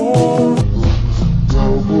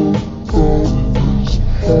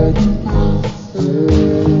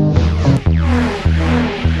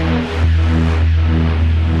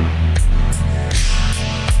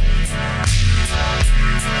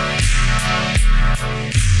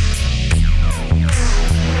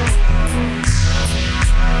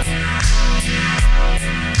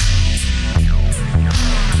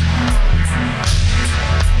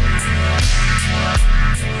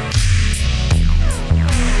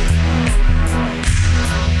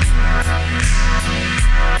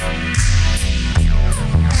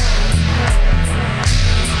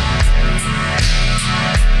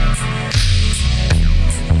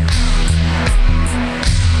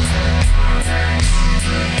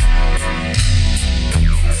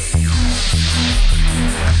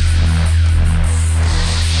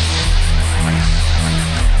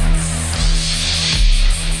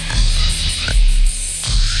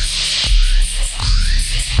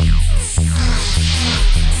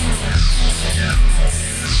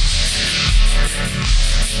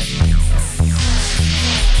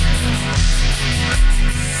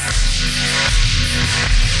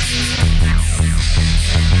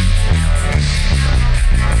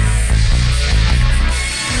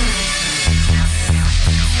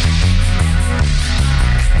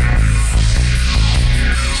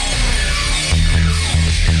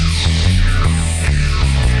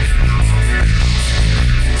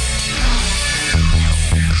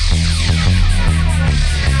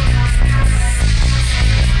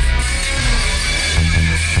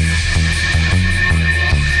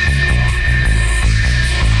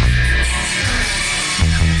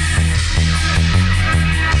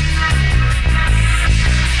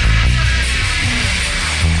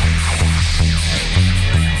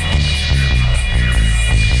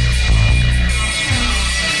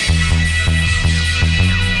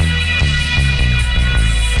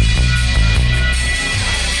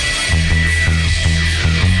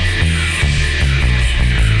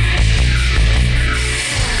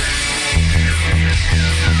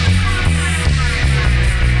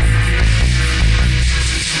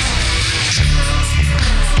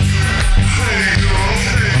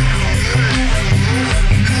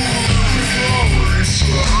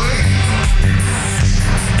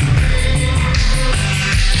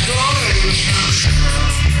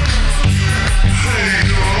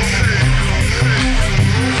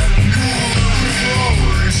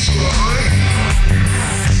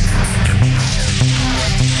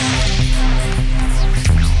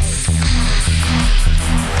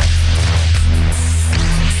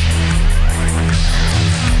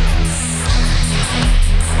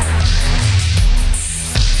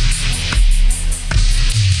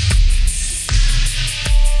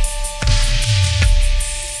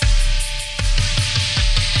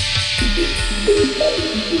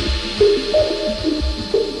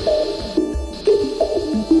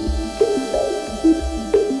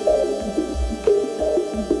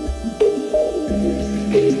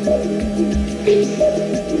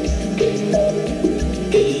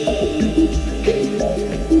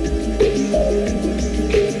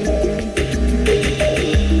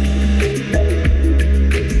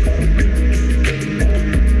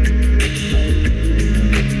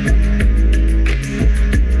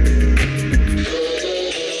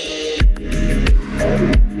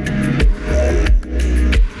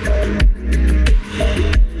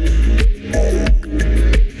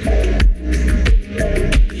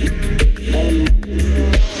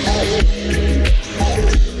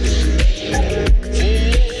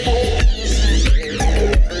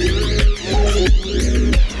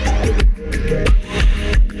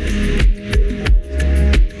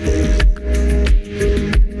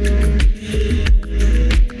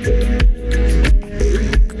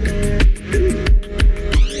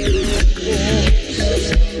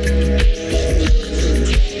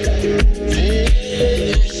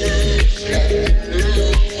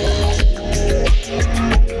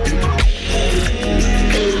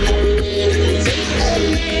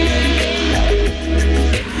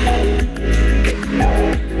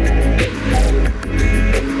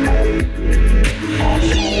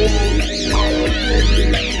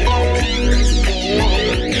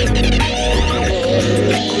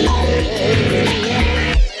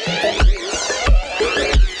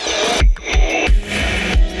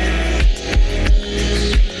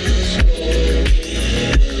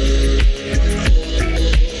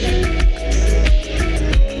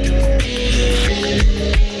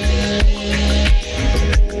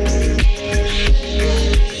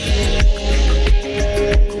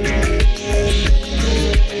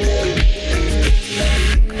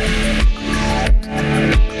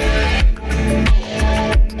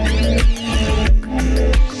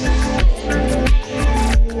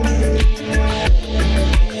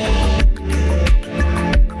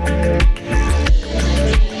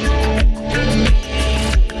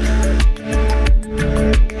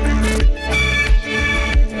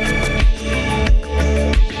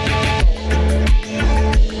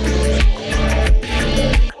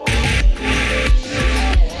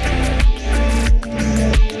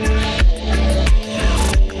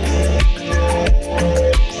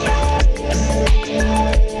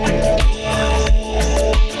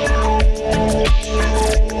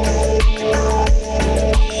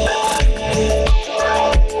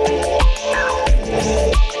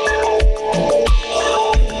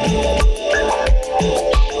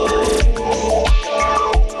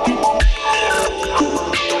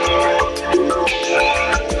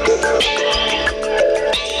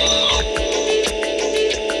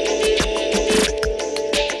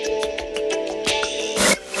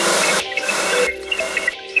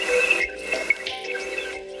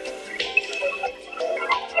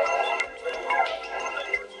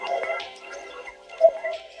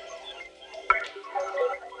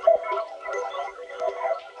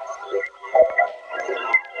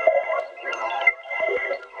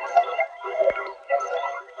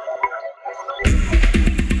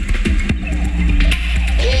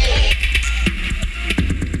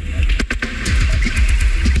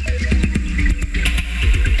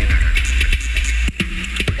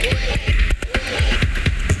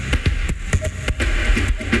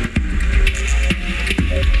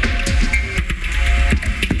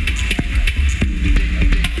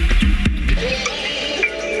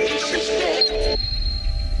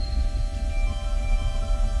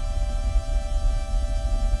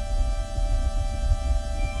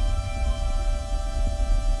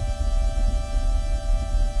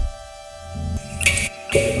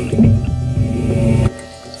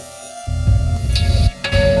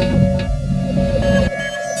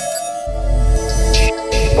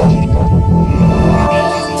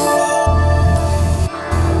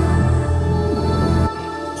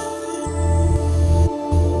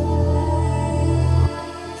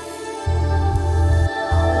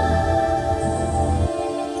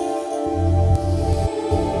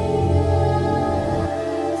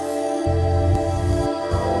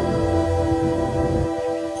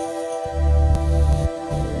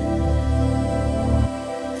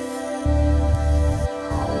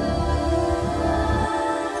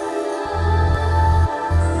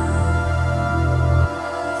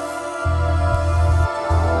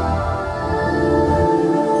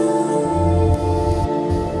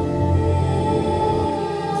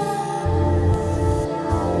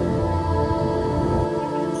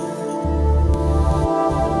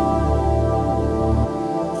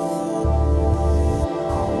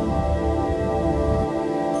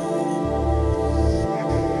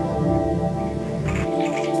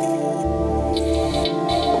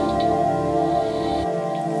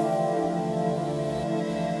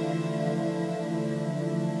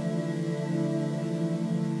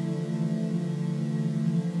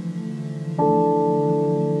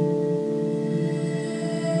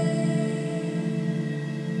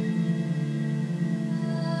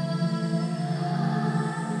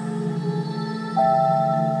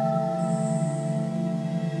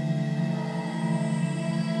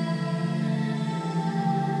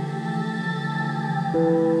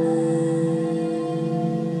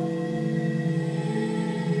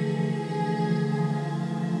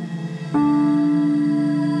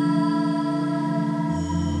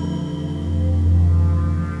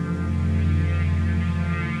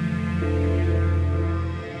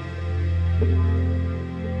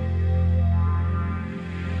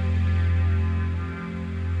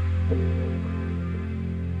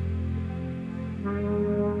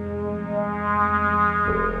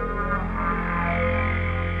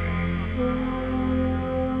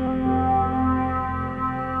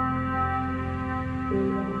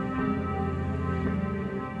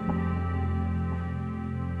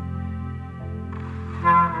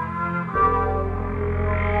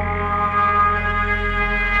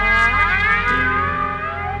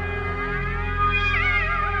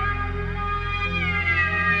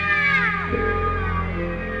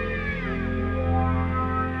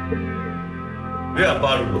 We are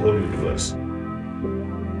part of the whole universe.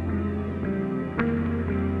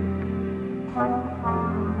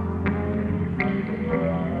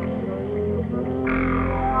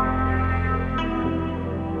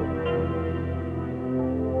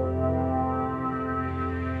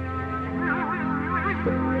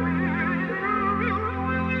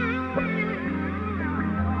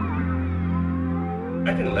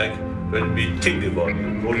 I think like when we think about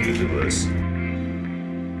the whole universe,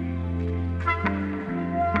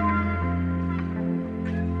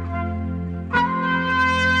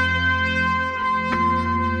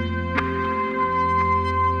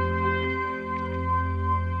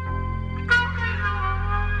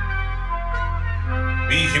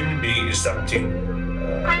 we human being is something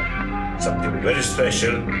very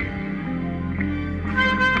special,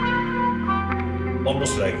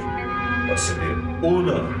 almost like what's the name,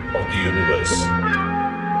 owner of the universe.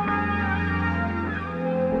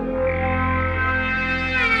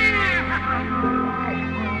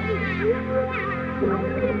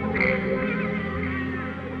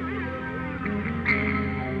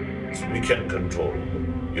 So we can control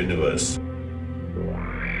universe.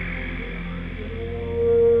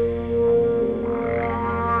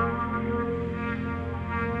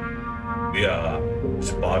 We are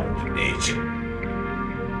part of the nature.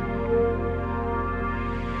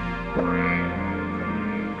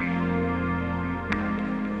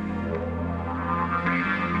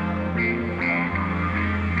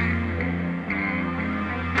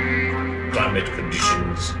 Climate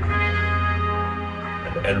conditions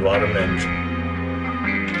and environment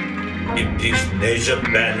in this nature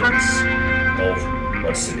balance of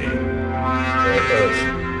what's the name?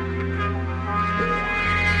 Earth.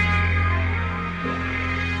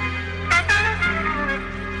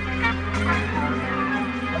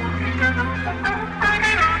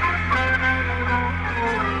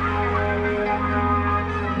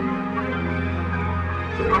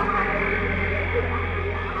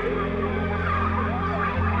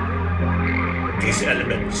 These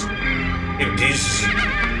elements, if these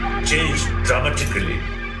change dramatically,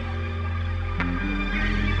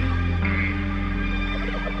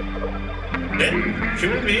 then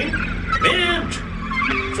human being may end.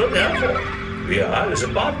 So therefore, we are as a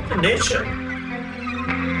part of the nature.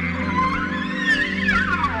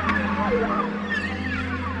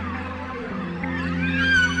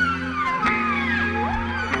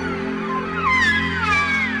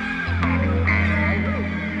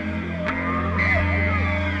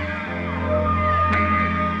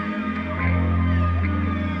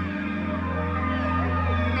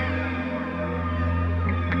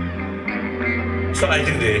 So I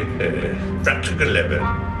think the practical level,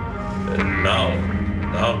 now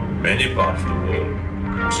many parts of the world,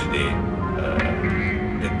 actually,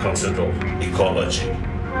 the concept of ecology,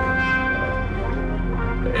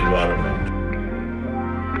 the environment.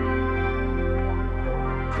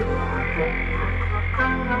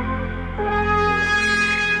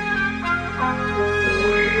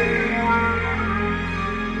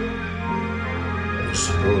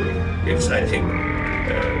 It's, I think,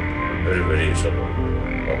 very, very sort of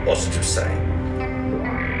a positive sign.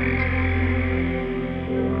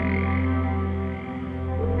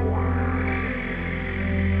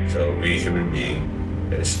 So we human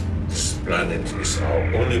beings, this planet is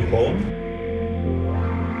our only home.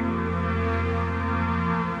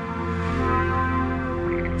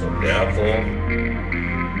 So therefore,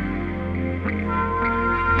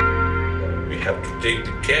 we have to take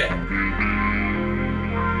the care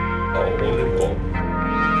of our only home.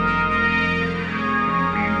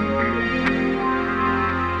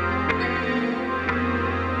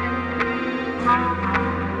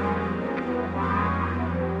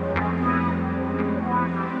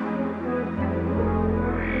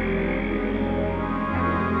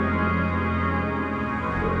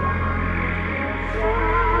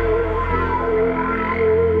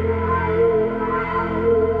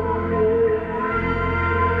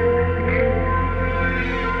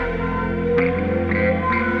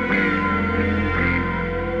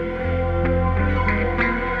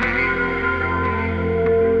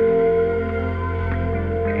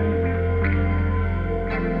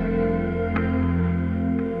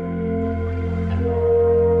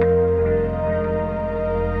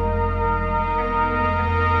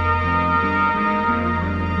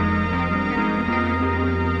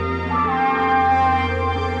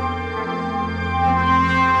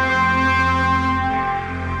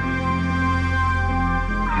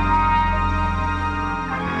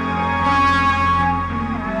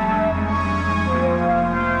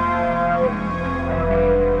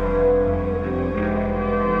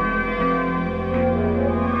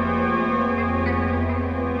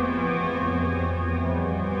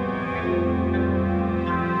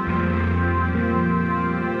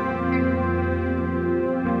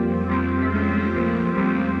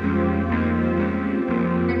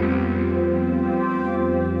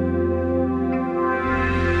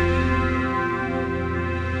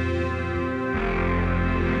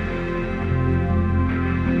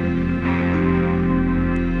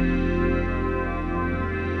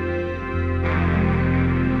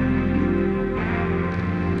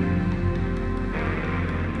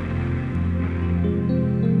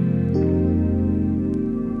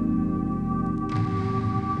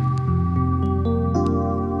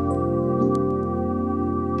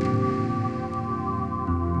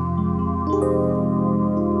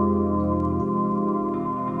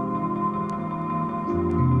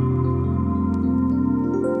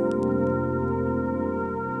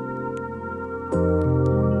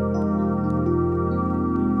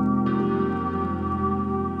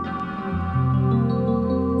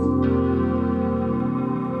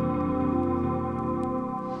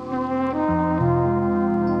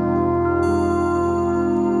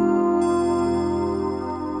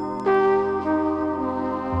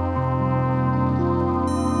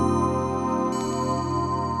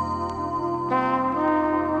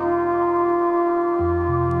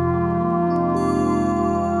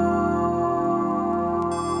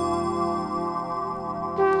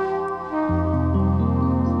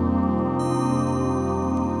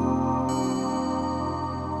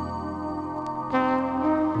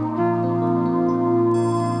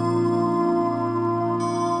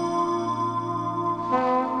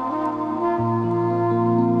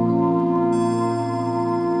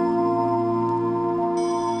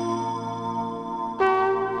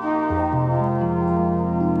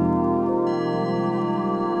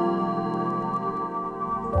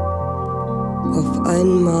 Auf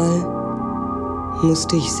einmal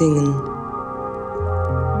musste ich singen.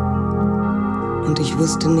 Und ich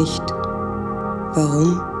wusste nicht,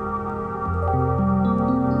 warum.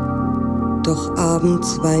 Doch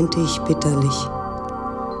abends weinte ich bitterlich.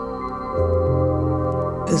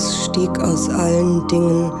 Es stieg aus allen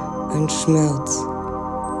Dingen ein Schmerz.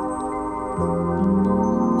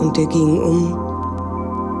 Und er ging um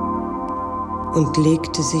und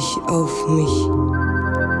legte sich auf mich.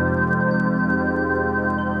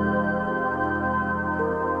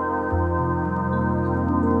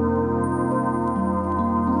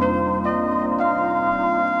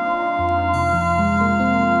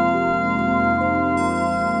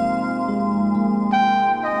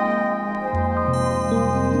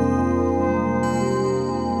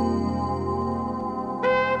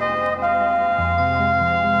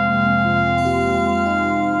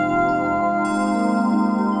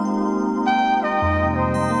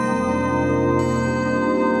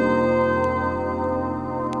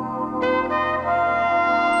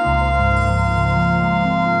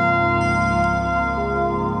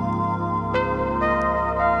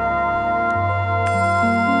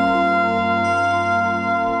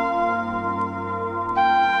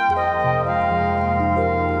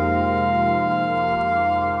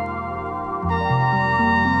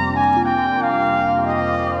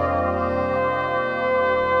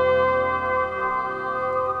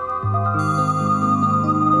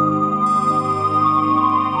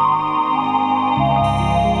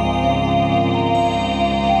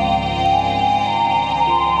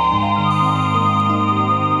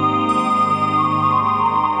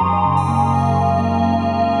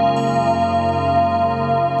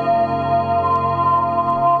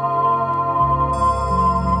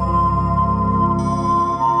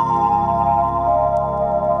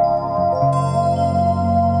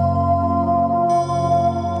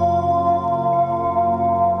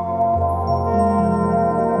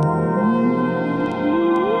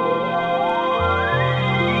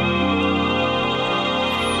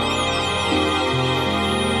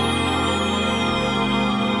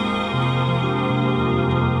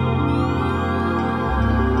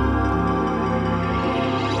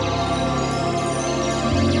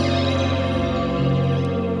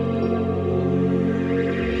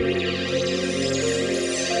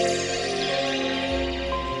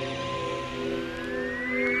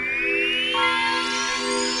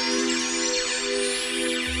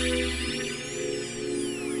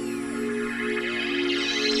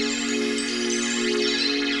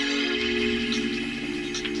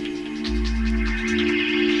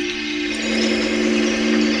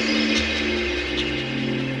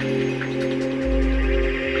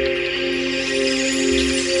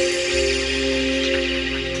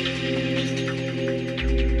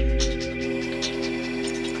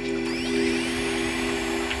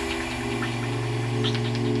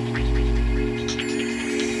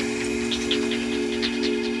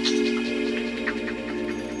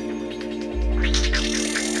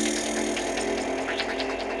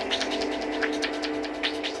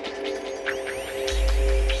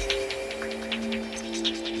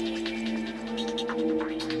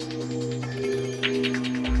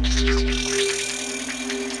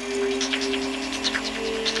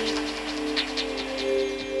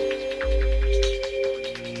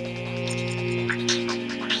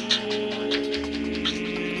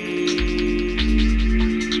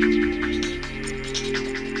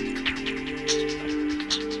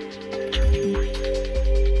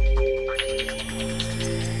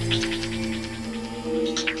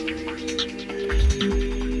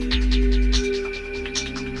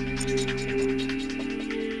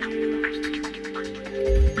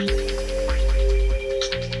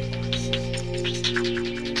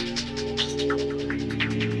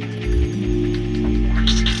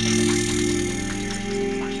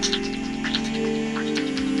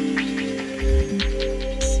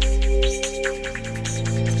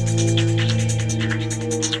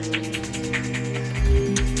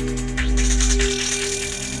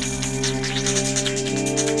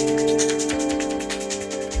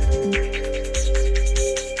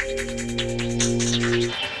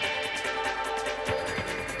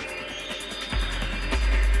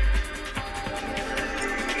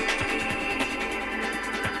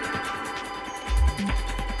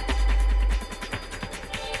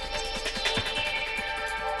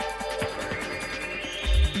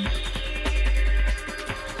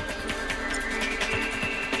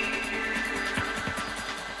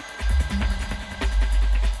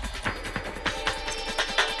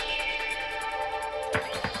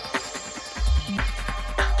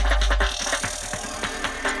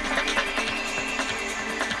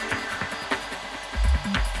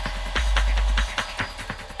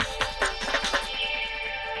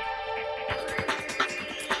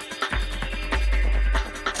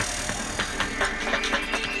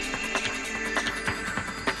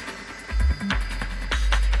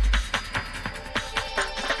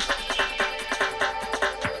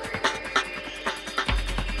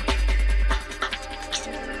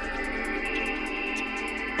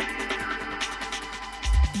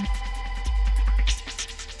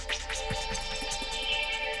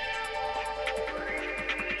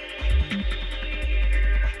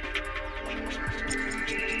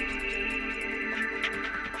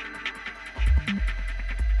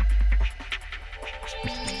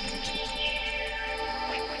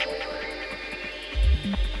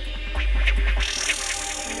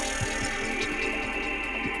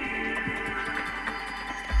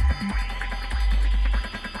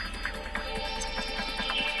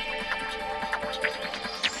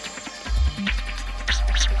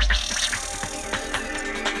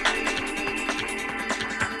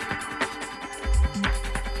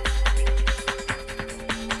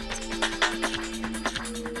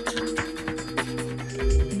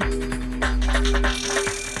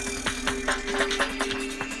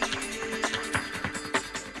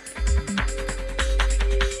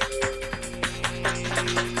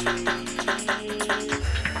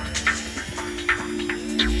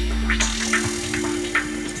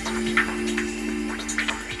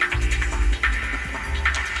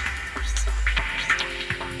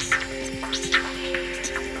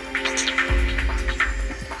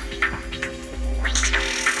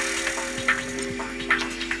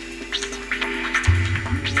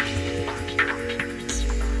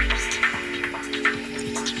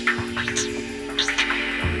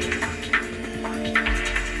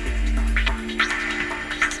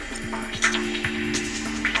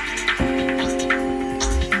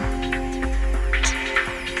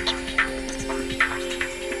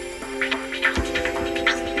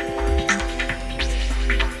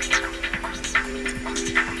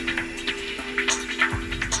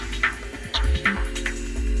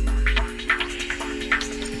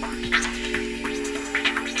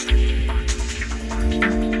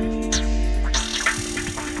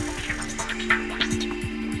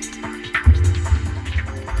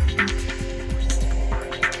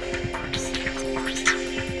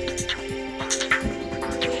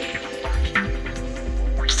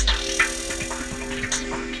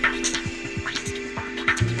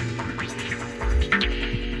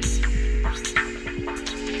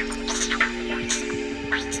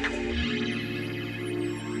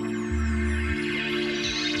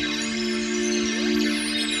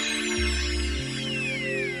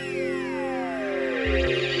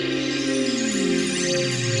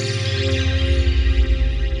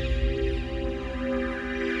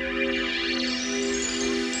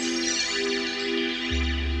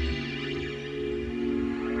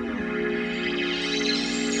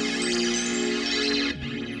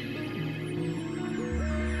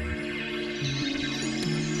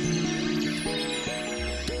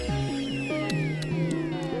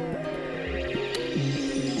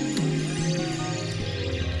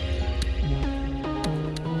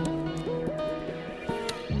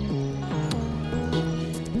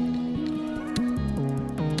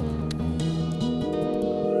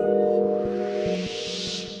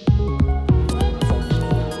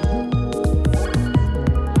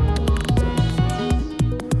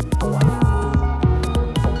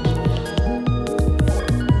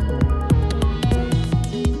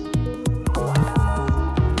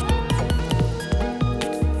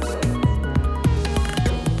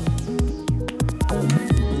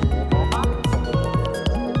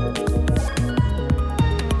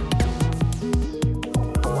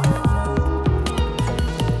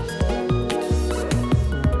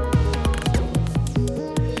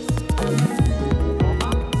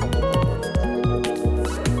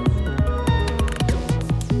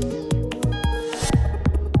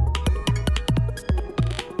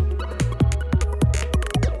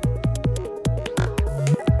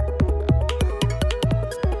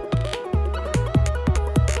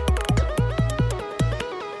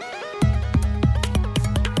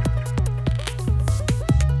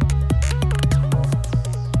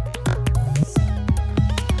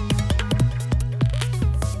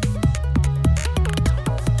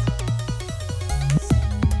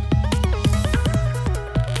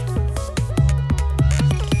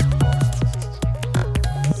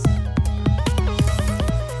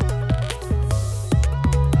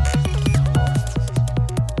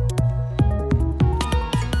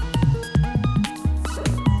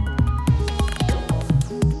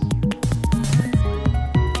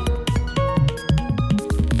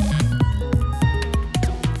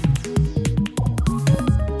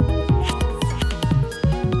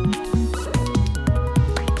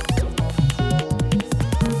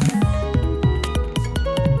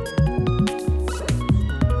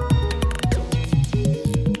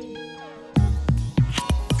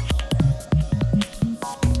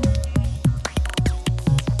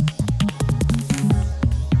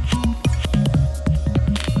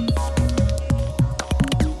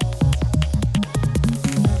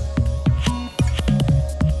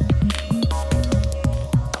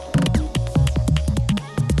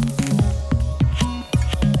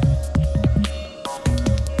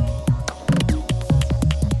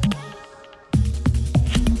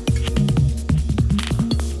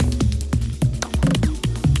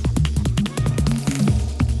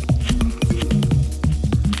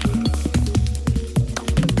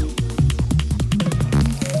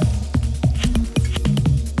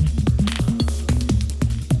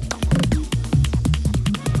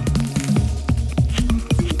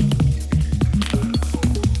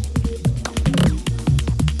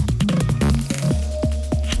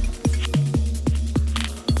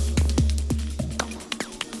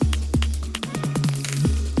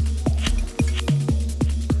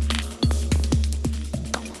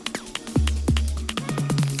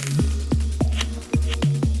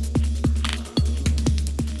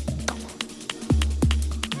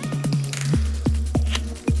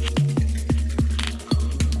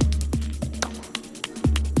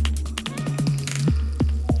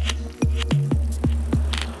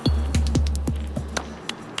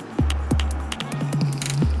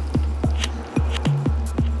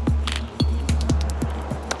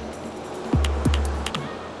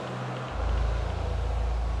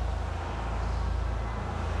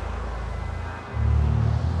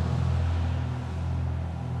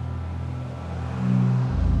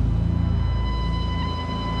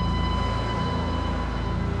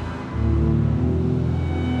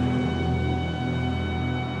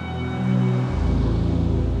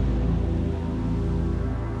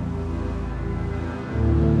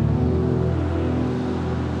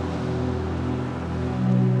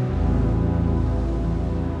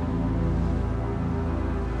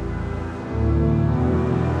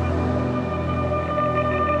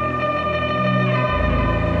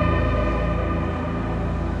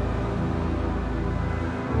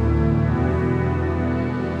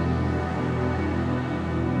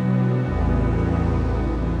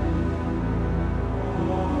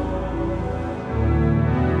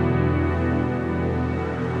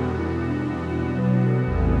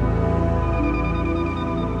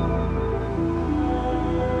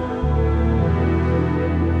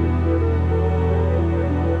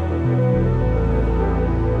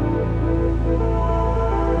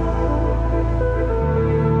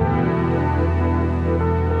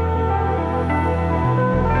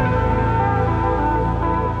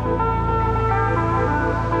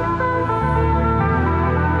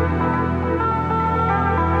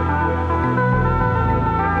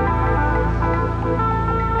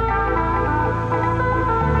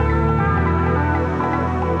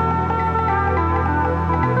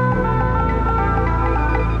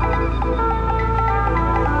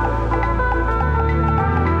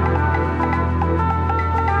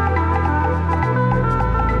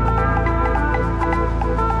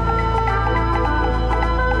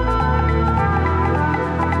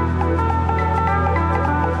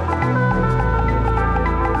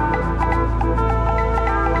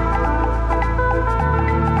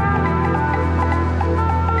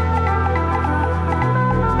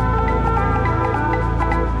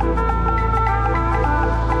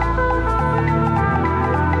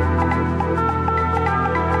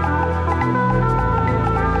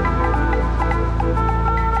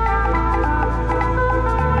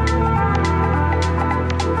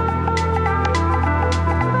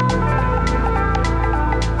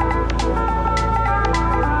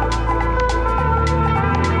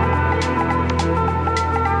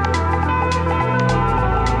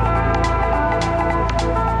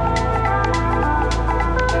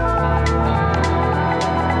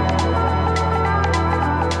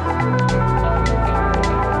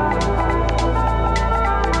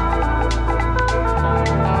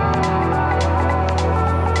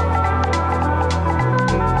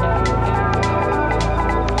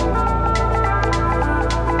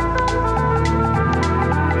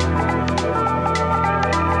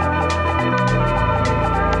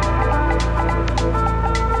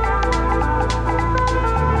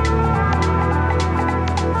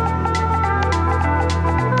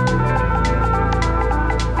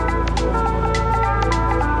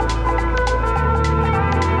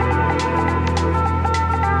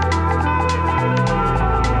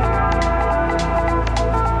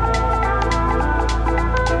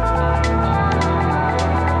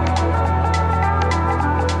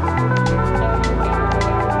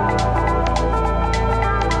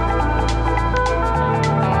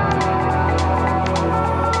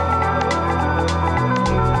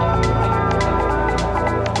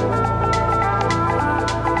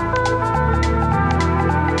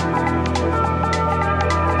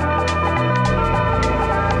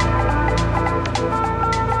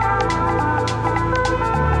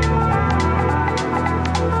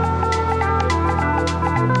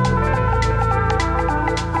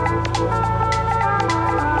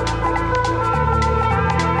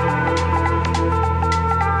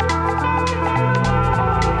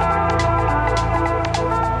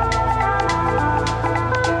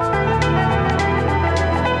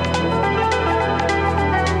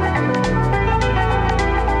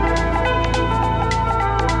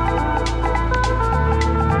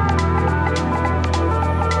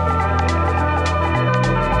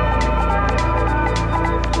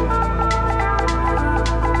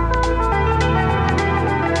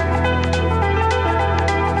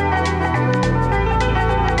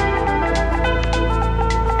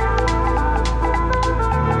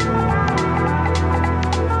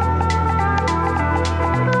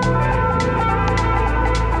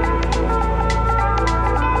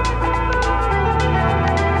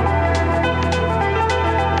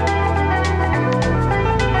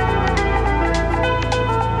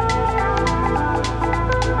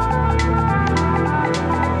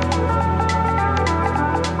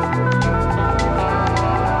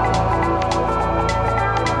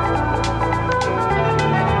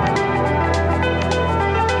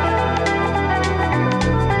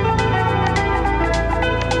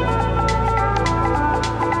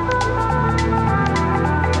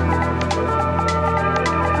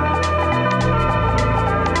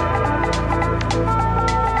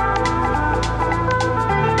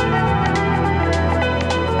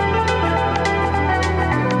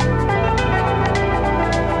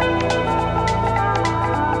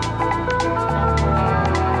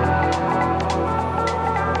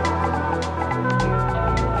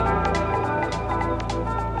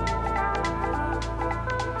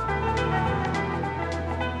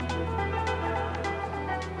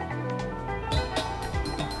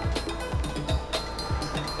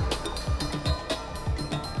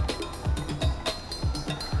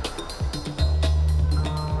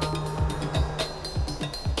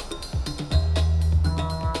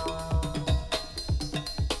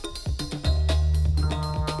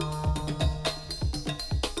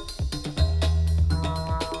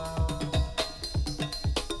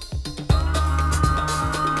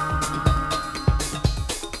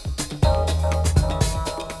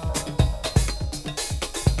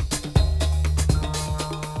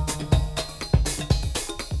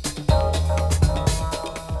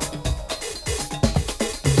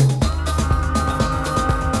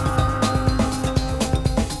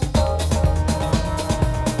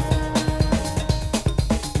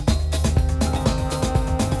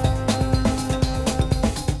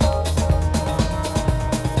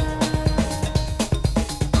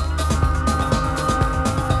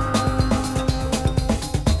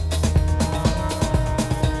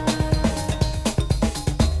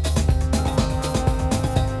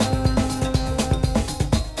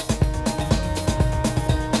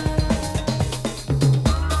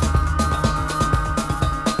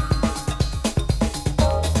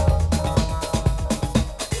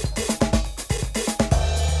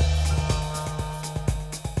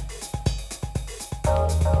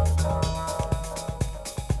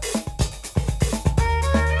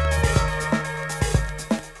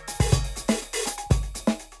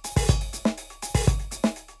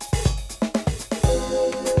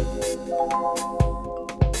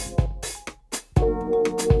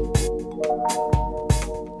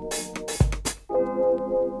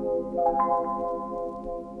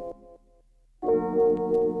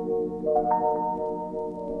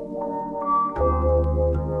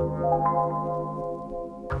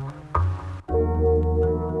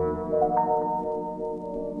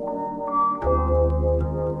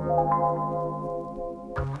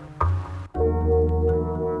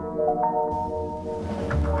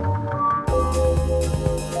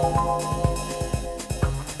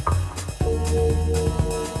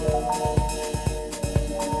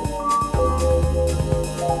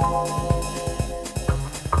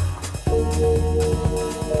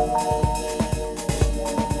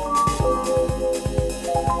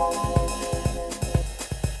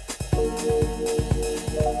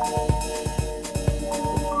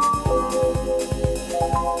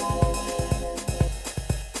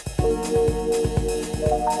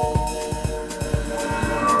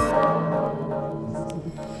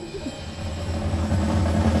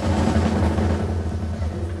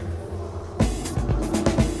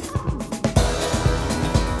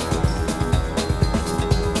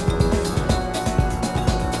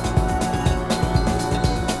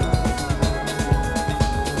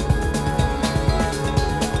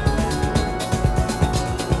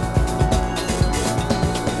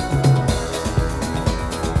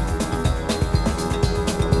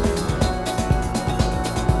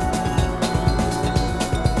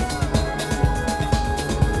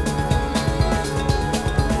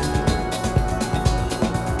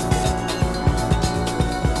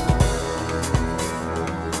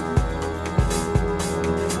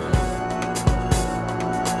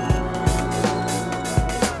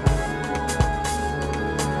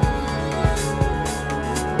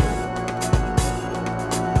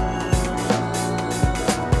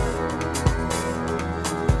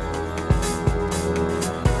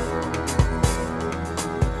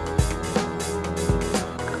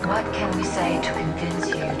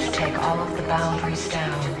 all of the boundaries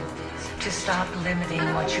down, to stop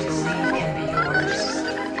limiting what you believe can be yours.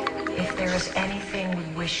 If there is anything we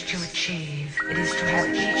wish to achieve, it is to have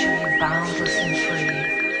each of you boundless and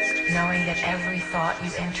free, knowing that every thought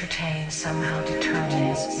you entertain somehow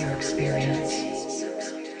determines your experience.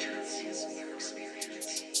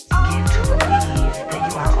 Begin to believe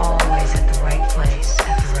that you are always at the right place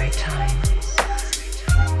at the right time.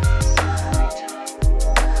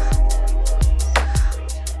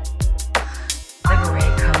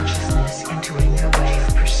 Liberate consciousness into a new way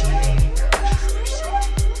of perceiving.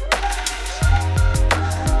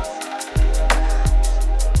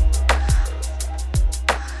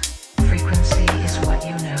 Frequency is what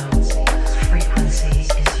you know. Frequency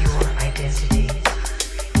is your identity.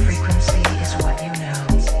 Frequency is what you know.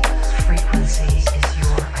 Frequency is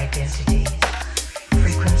your identity.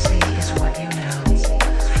 Frequency is what you know.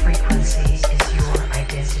 Frequency is your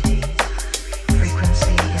identity.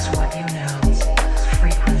 Frequency is what you know.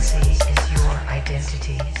 Frequency is your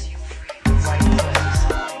identity. Right place.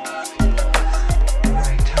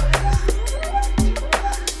 Right time.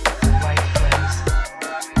 Right place.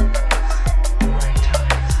 Right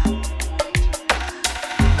time.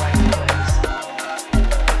 Right place.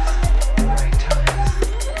 Right time.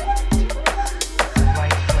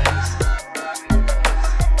 Right place.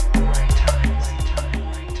 Right time.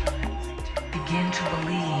 Right time. Begin to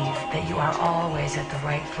believe that you are always at the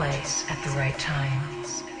right place at the right time.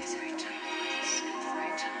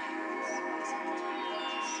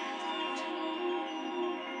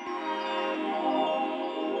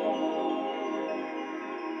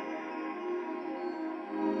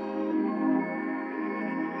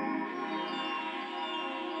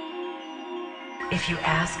 If you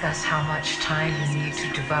ask us how much time you need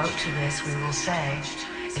to devote to this, we will say,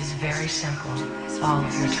 it is very simple, all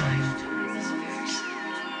of your time.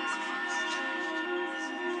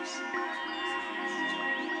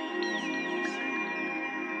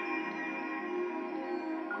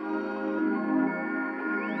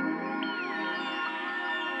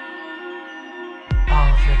 All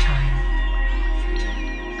of your time.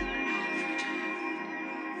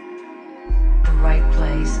 The right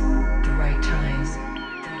place, the right time,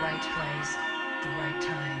 the right place, the right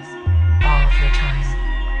time, all of your time.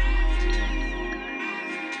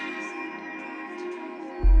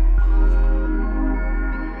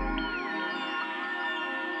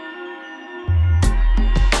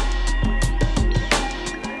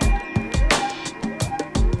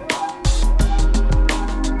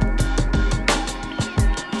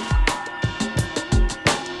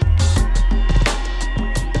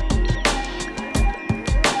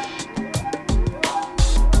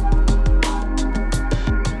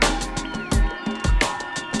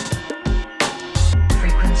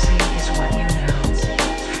 Frequency is what you know.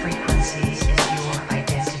 Frequency is your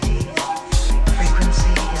identity.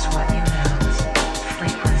 Frequency is what you know.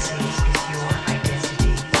 Frequency is your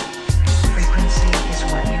identity. Frequency is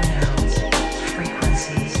what you know.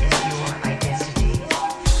 Frequency is your identity.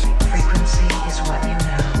 Frequency is what you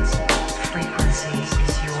know. Frequency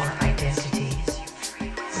is your identity.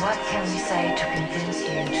 What can we say to convince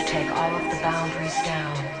you to take all of the boundaries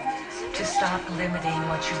down? To stop limiting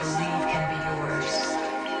what you believe can be yours.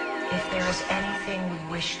 If there is anything we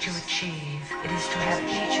wish to achieve, it is to have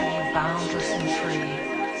each of you boundless and free,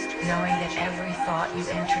 knowing that every thought you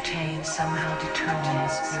entertain somehow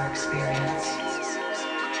determines your experience.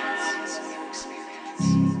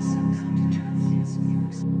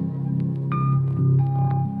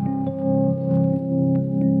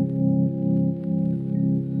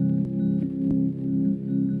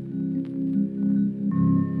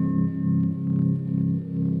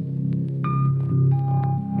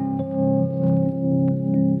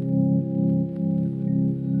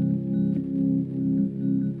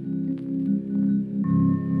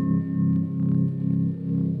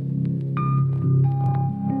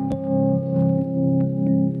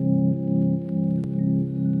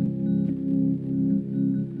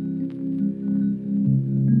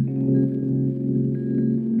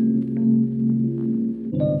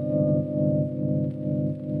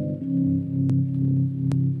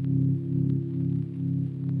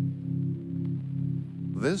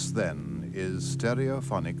 This, then, is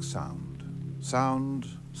stereophonic sound. Sound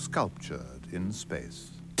sculptured in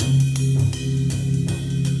space.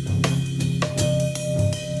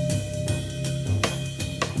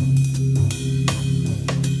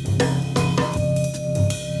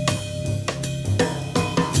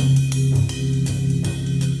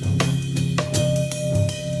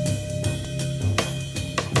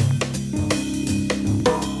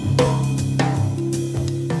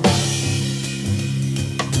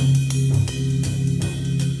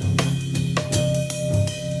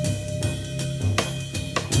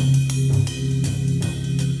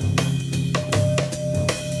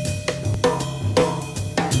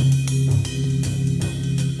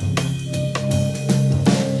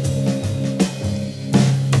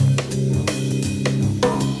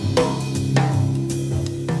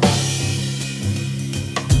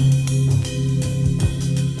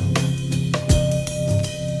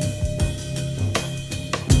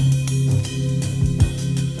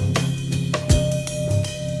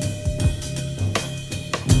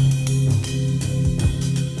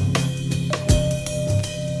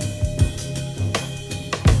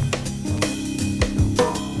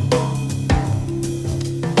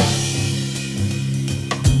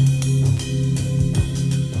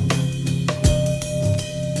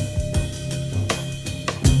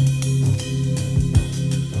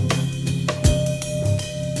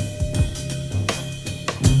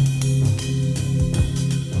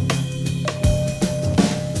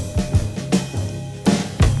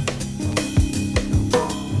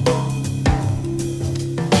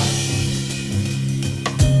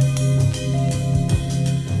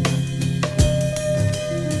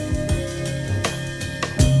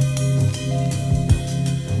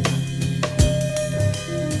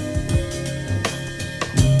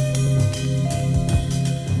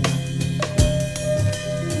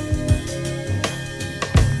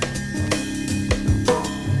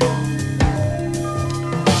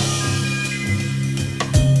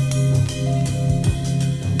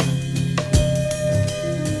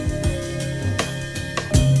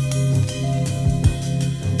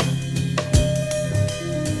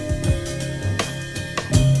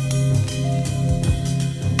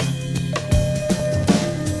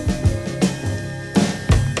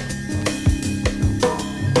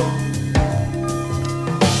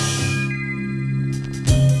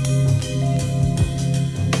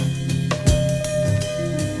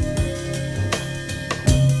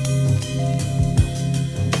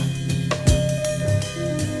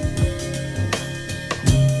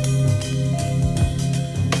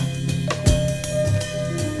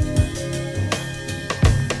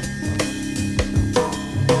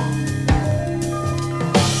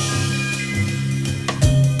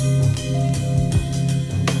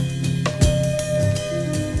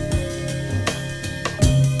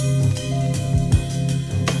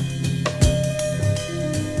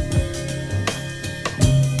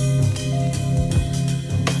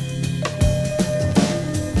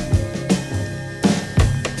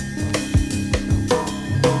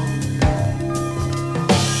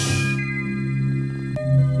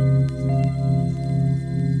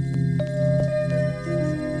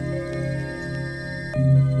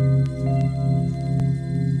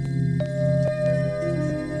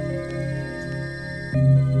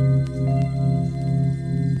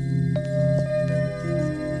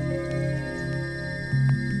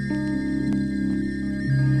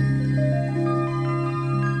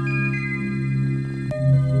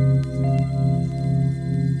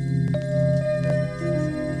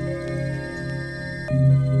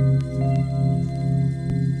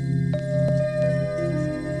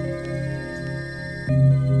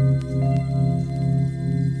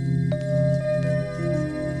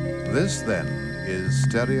 This, then, is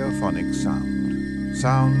stereophonic sound.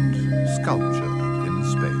 Sound sculptured in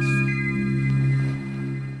space.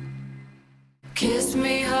 Kiss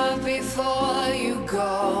me hard before you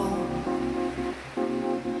go.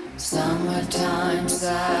 Summertime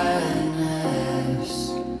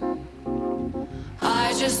sadness.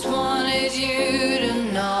 I just wanted you to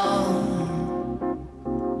know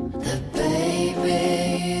that,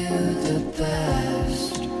 baby, you're the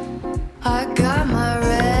best. I got my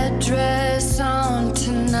red dress on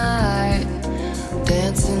tonight,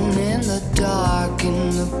 dancing in the dark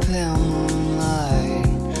in the pale moonlight.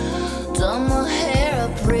 Done my hair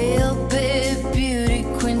up real big, beauty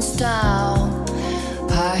queen style.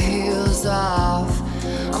 High heels off,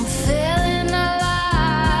 I'm feeling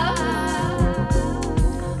alive.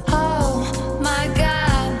 Oh my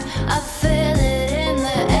God, I feel it in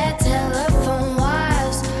the air. Telephone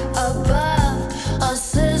wires above are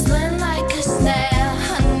sizzling like a snare.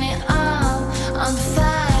 Honey, I'm on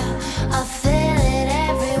fire, I feel it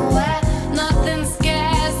everywhere. Nothing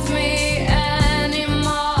scares me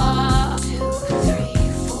anymore. 2,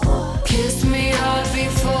 3, 4. Kiss me hard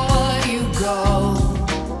before you go.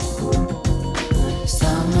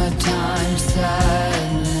 Summertime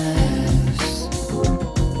sadness.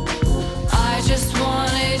 I just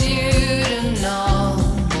wanted you to know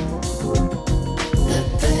that,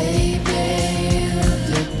 baby, you're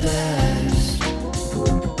the best.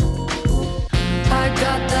 I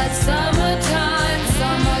got that summertime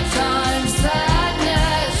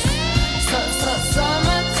sadness.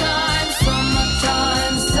 Summertime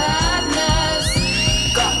sadness.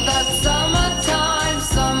 Got that summertime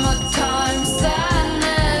sadness.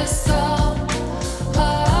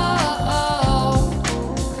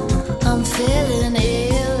 I'm feeling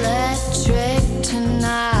electric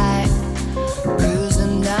tonight.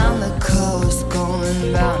 Cruising down the coast, going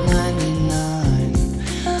about 99.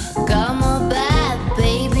 Got my bad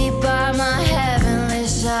baby by my heavenly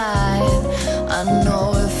side. I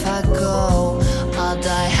know if I go, I'll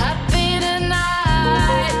die happy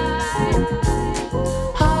tonight.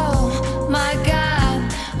 Oh my God,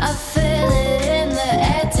 I feel it in the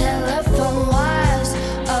air. Telephone wires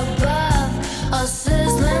above are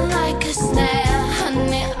sizzling like a snare.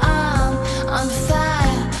 Honey, I'm on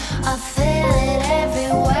fire, I feel it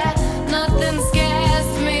everywhere. Nothing scares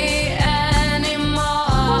me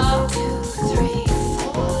anymore. 2, 3,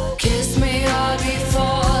 4. Kiss me hard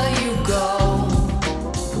before you go.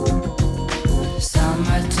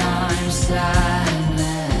 Summertime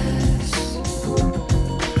sadness.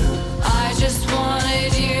 I just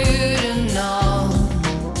wanted you to know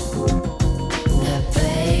that,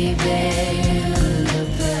 baby, you're the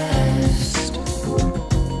best.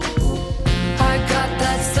 I got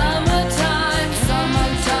that summertime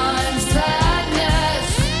sadness.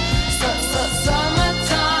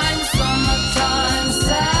 Summertime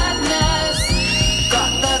sadness.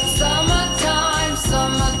 Got that summertime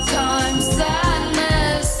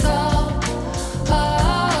sadness.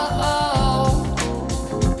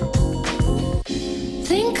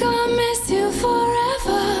 Think I'll miss you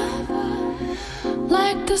forever,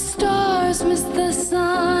 like the stars miss the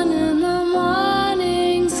sun in the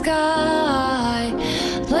morning sky.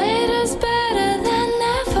 Later's better than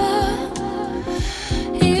never.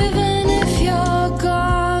 Even if you're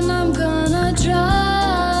gone, I'm gonna drive.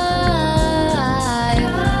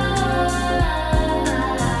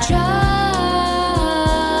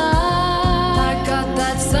 I got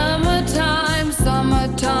that summertime sadness.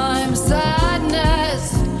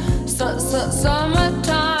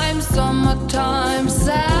 Summertime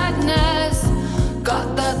sadness.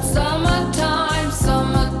 Got that summertime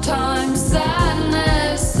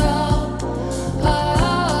sadness.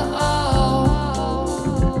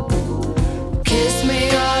 Kiss me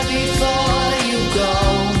hard before you go.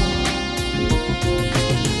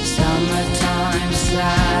 Summertime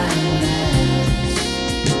sadness.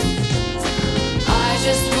 I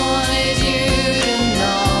just wanted you to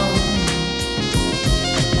know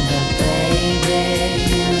that, baby,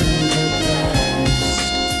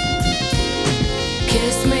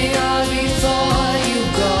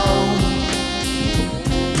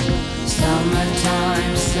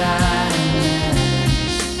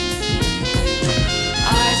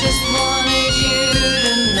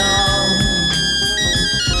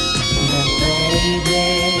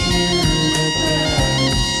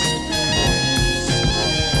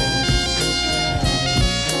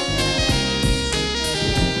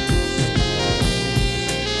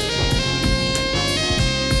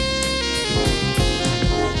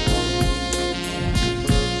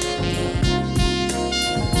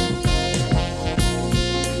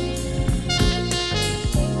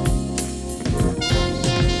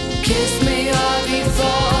 Kiss me hard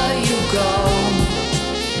before you go.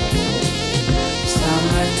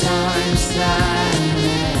 Summertime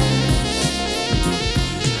sadness.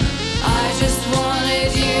 I just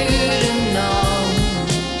wanted you to know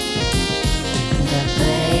that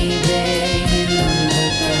baby you're the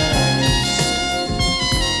best.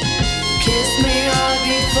 Kiss me hard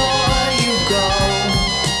before you go.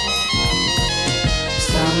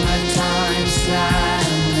 Summertime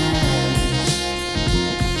sadness.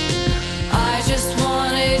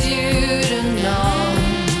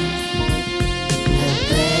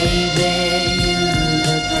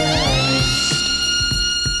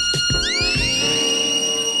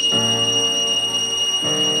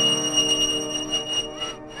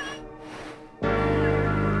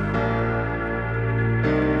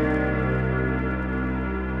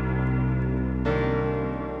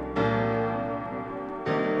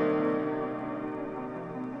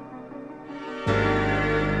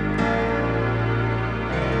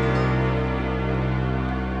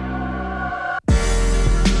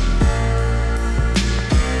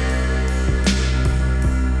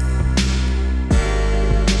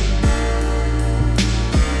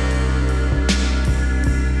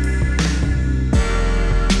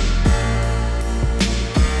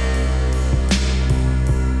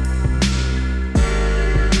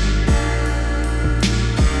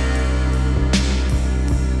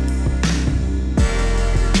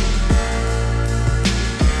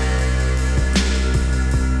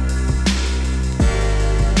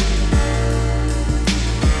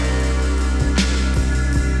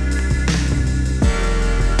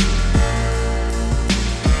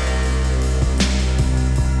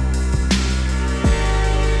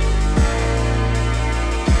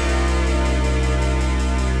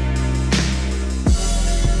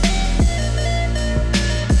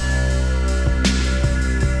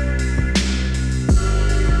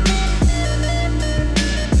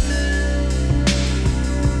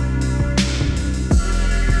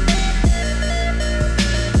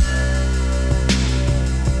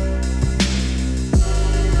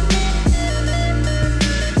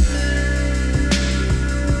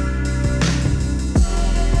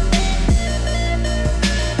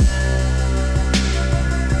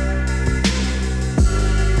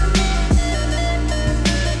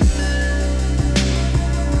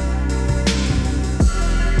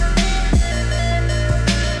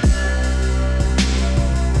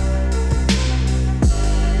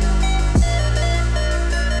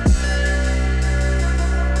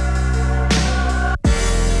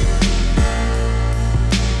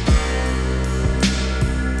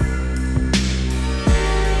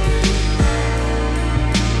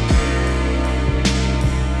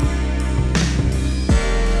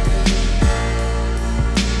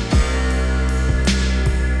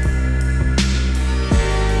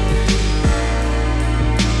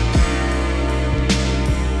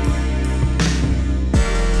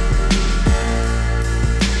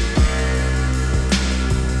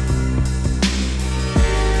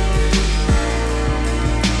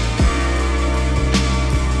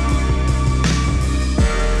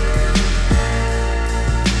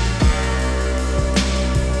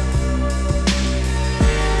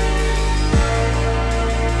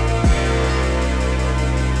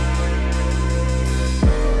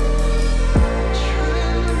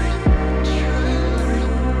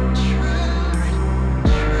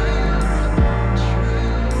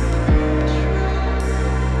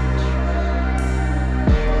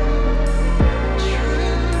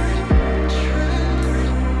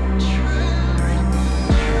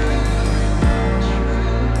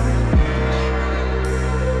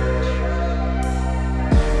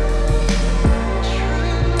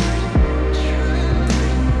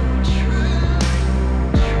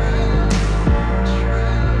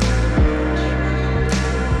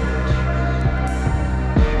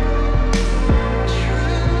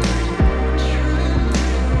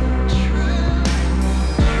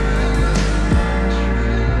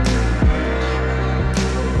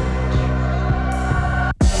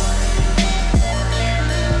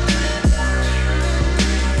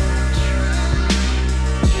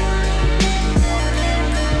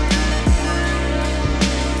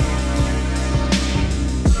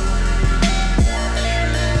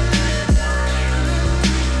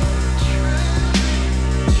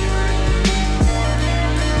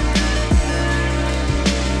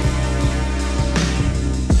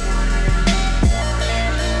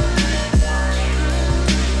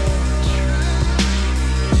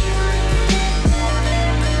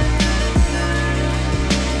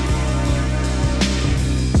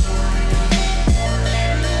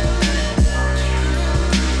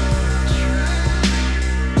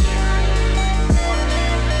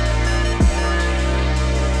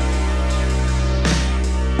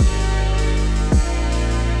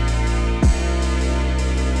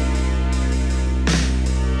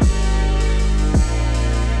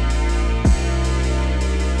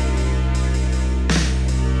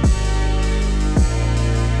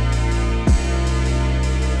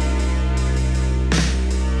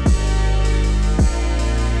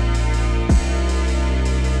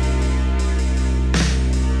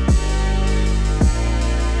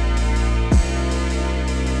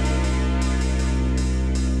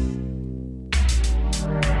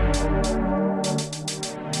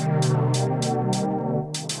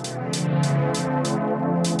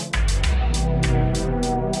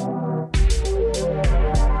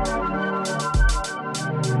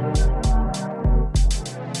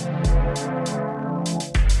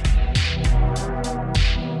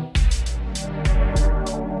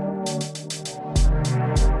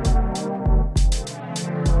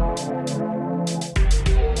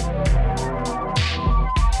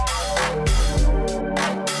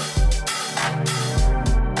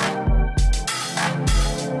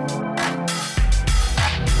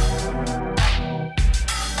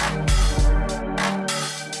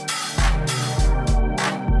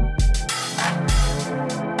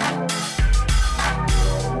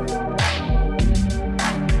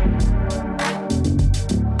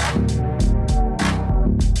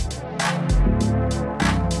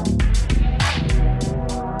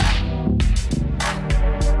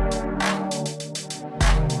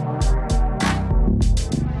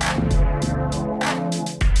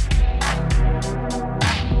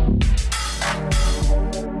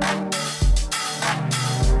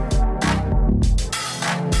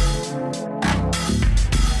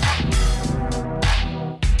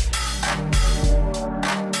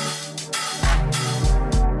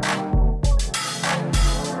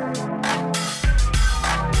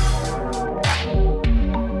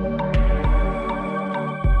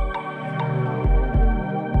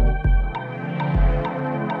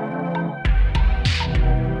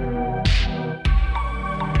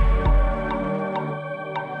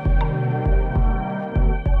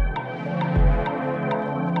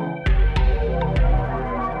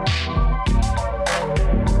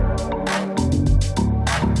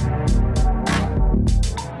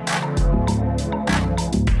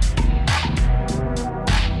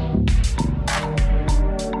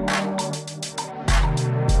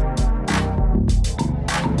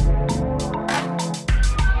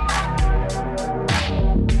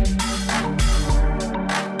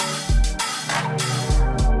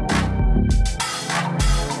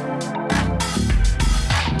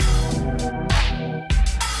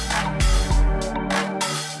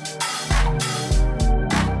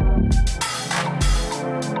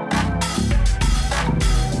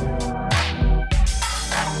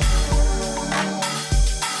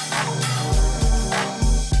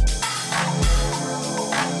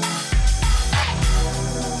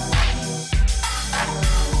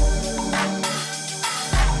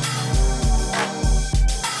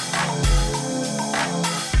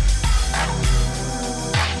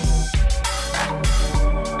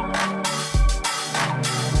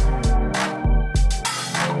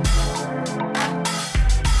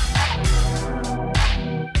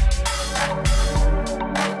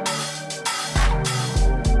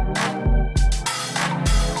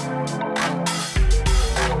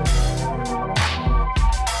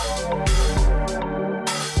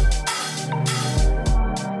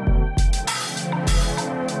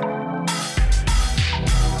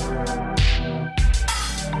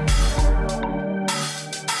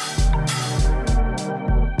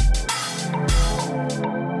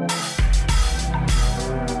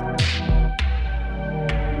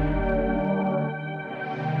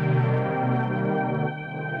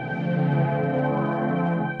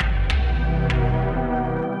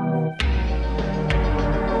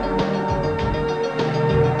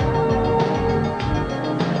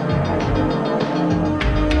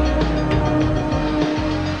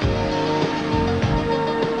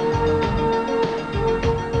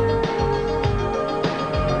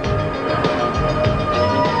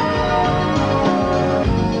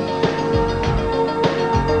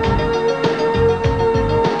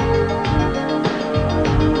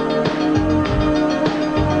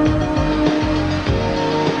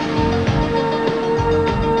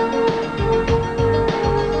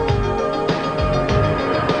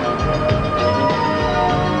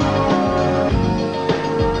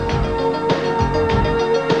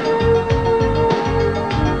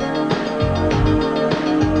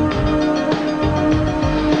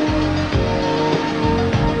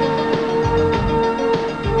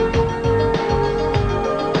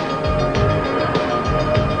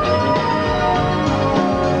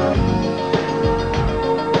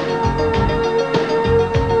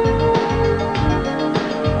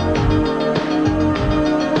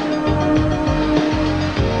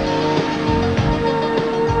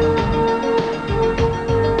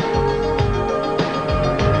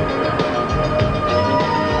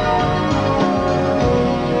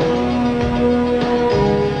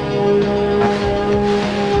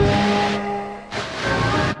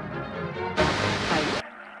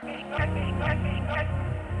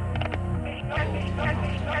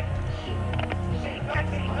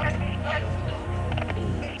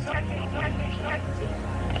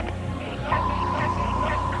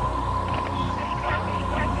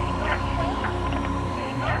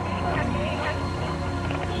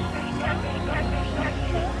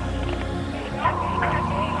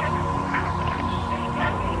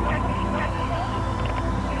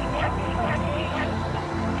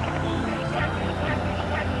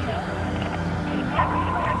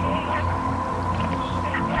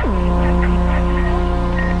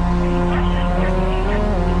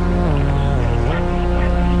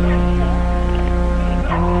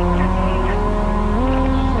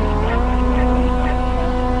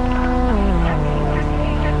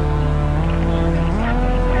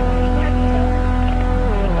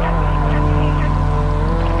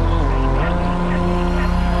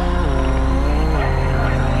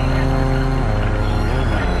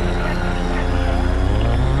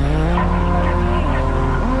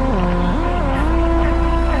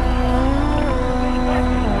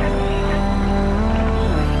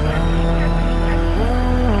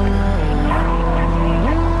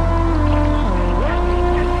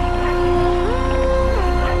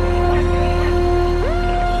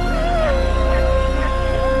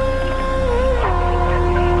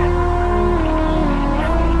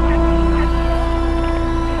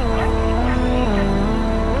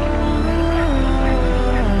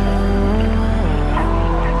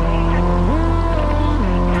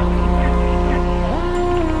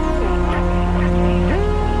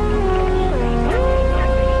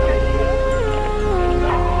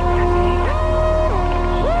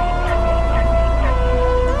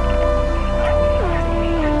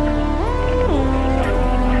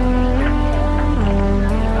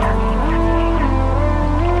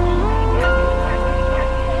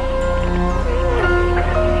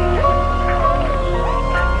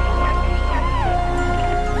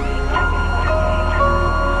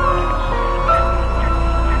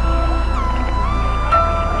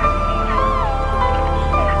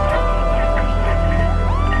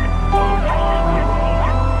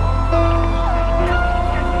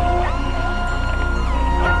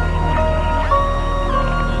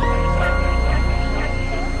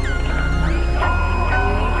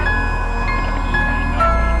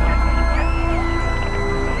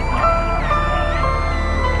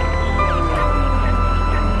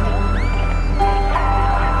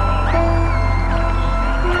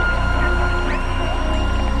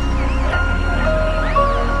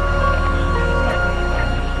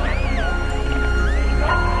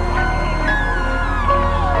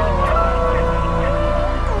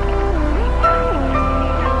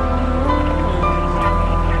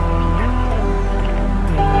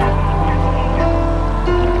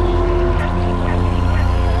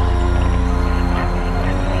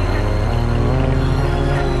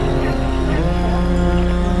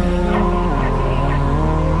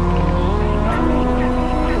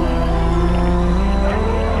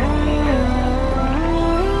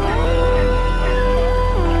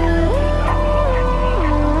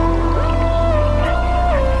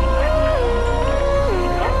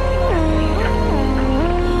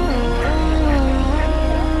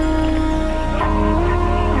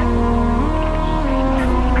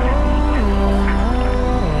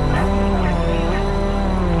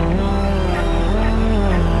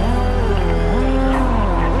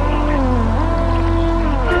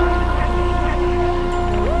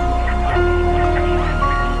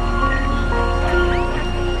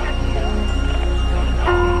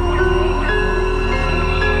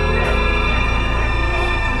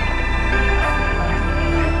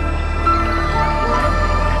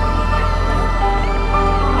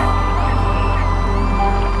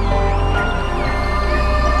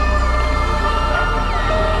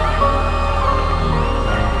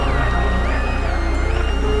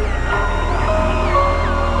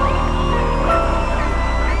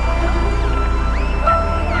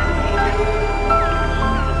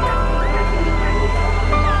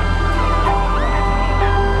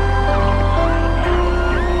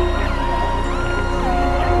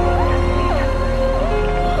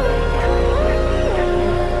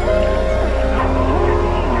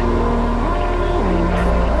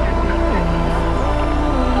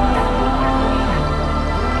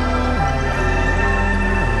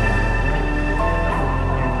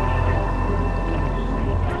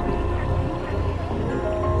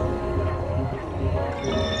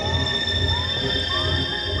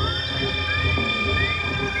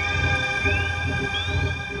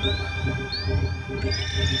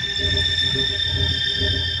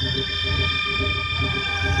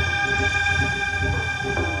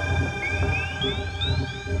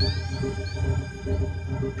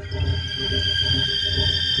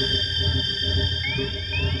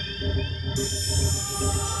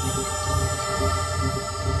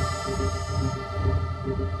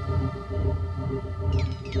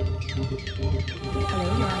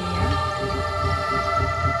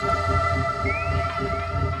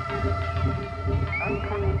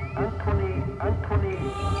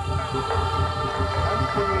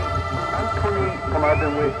 I've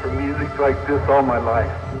been waiting for music like this all my life.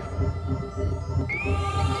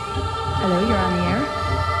 Hello, you're on the air.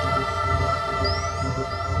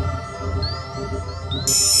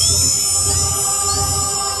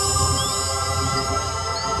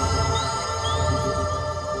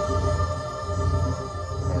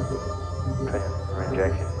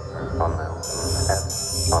 Injection on the head,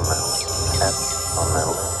 on the head, on the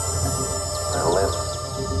limb,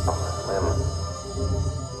 on the limb.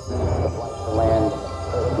 The land,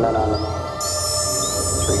 men on the moon.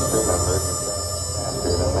 3 crew members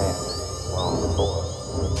faster than man, long before.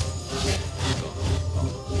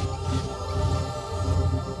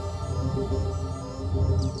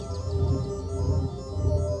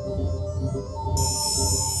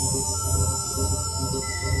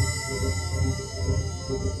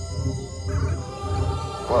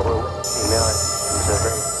 What we're witnessing now is a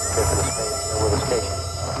great trip into space with a station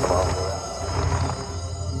along the route.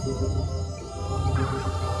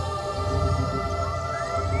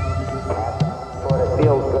 Before it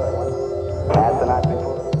feels good. Astronaut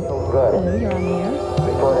before it feels good. Hello, you're on the air.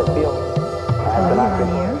 Before it feels astronaut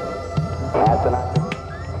before astronaut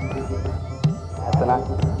astronaut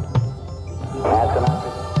astronaut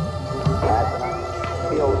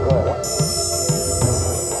feels good.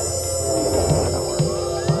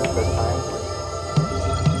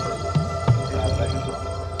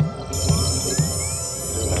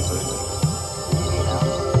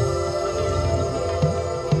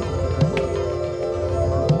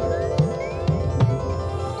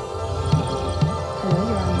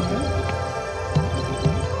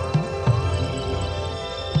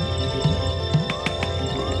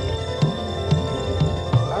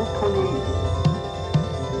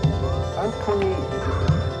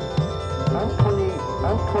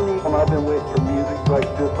 I've been waiting for music like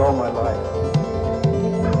this all my life.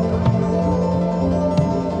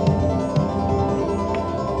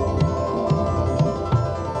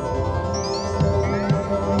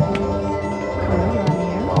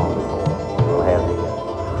 We'll have the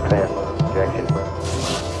transfer injection.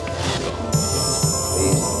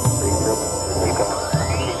 These 3 crew members, you got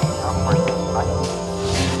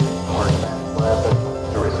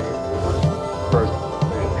to receive first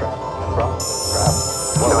vision track from grab.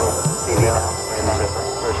 TV now.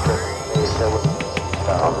 First trip base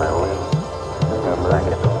on my limb. Remember, I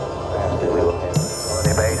get faster. We will have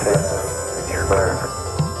quality base. Your bird.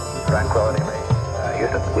 Tranquility base.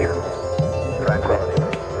 Houston, clear. Tranquility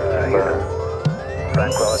base. Houston.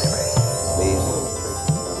 Tranquility base. These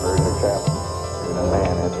birds are traveling. The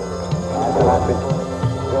man is. Astronaut before.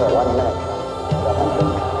 Good. 1 minute.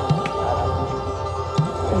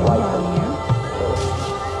 Flight.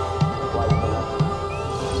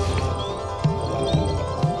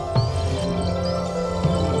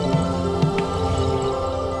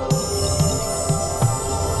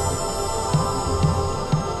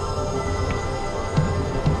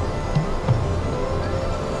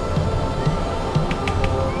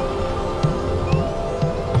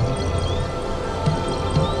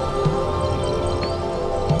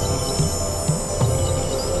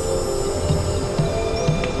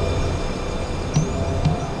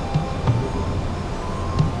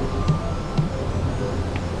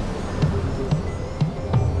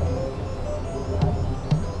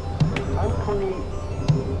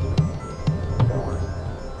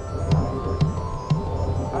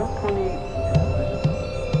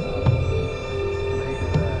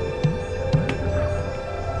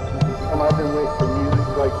 I've been waiting for music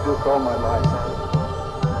like this all my life.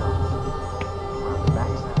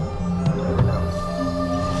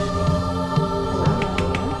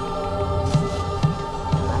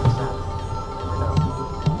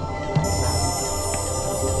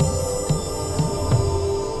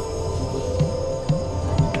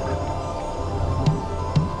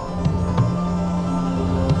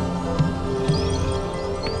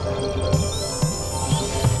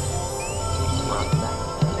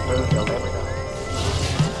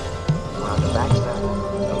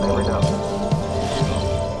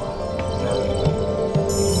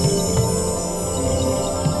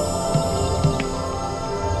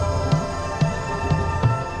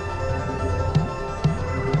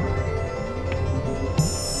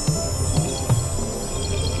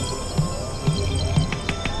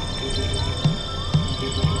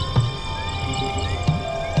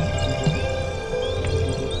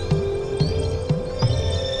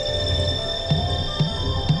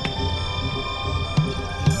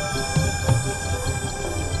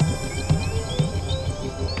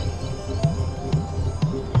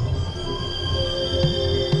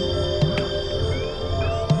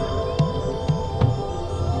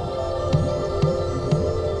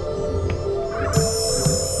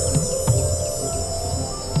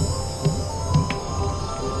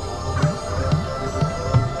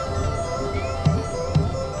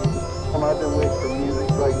 I've been waiting for music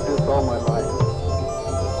like this all my life.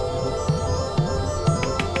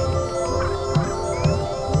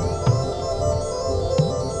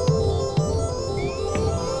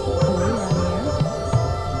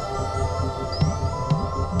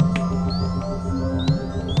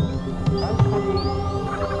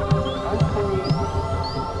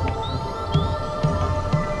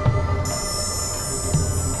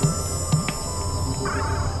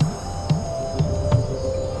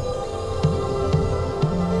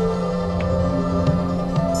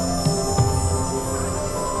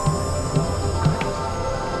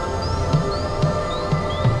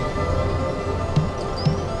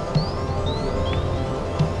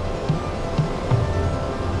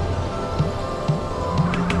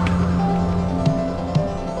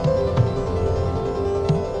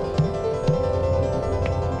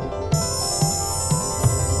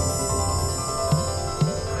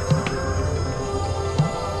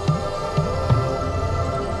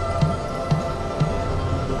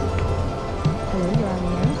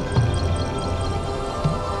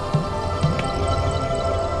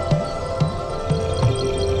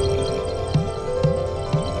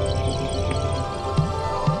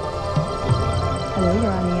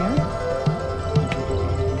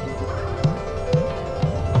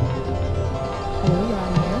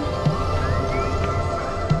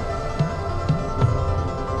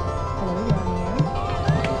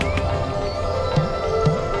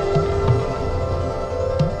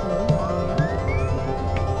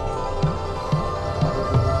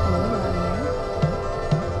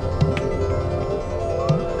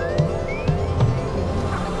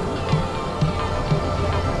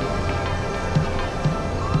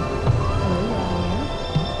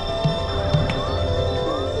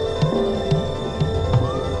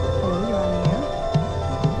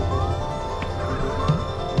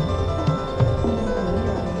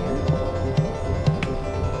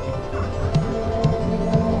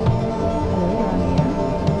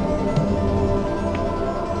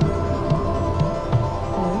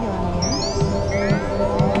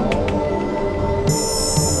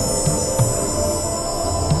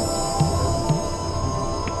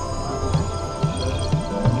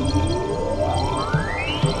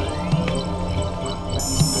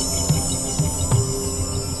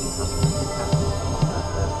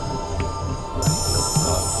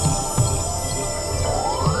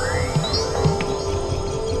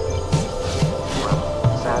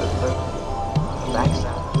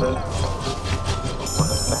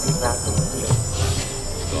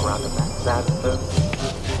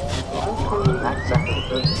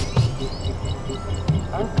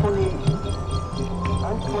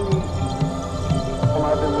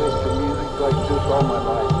 I've been waiting for music like this all my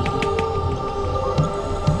life.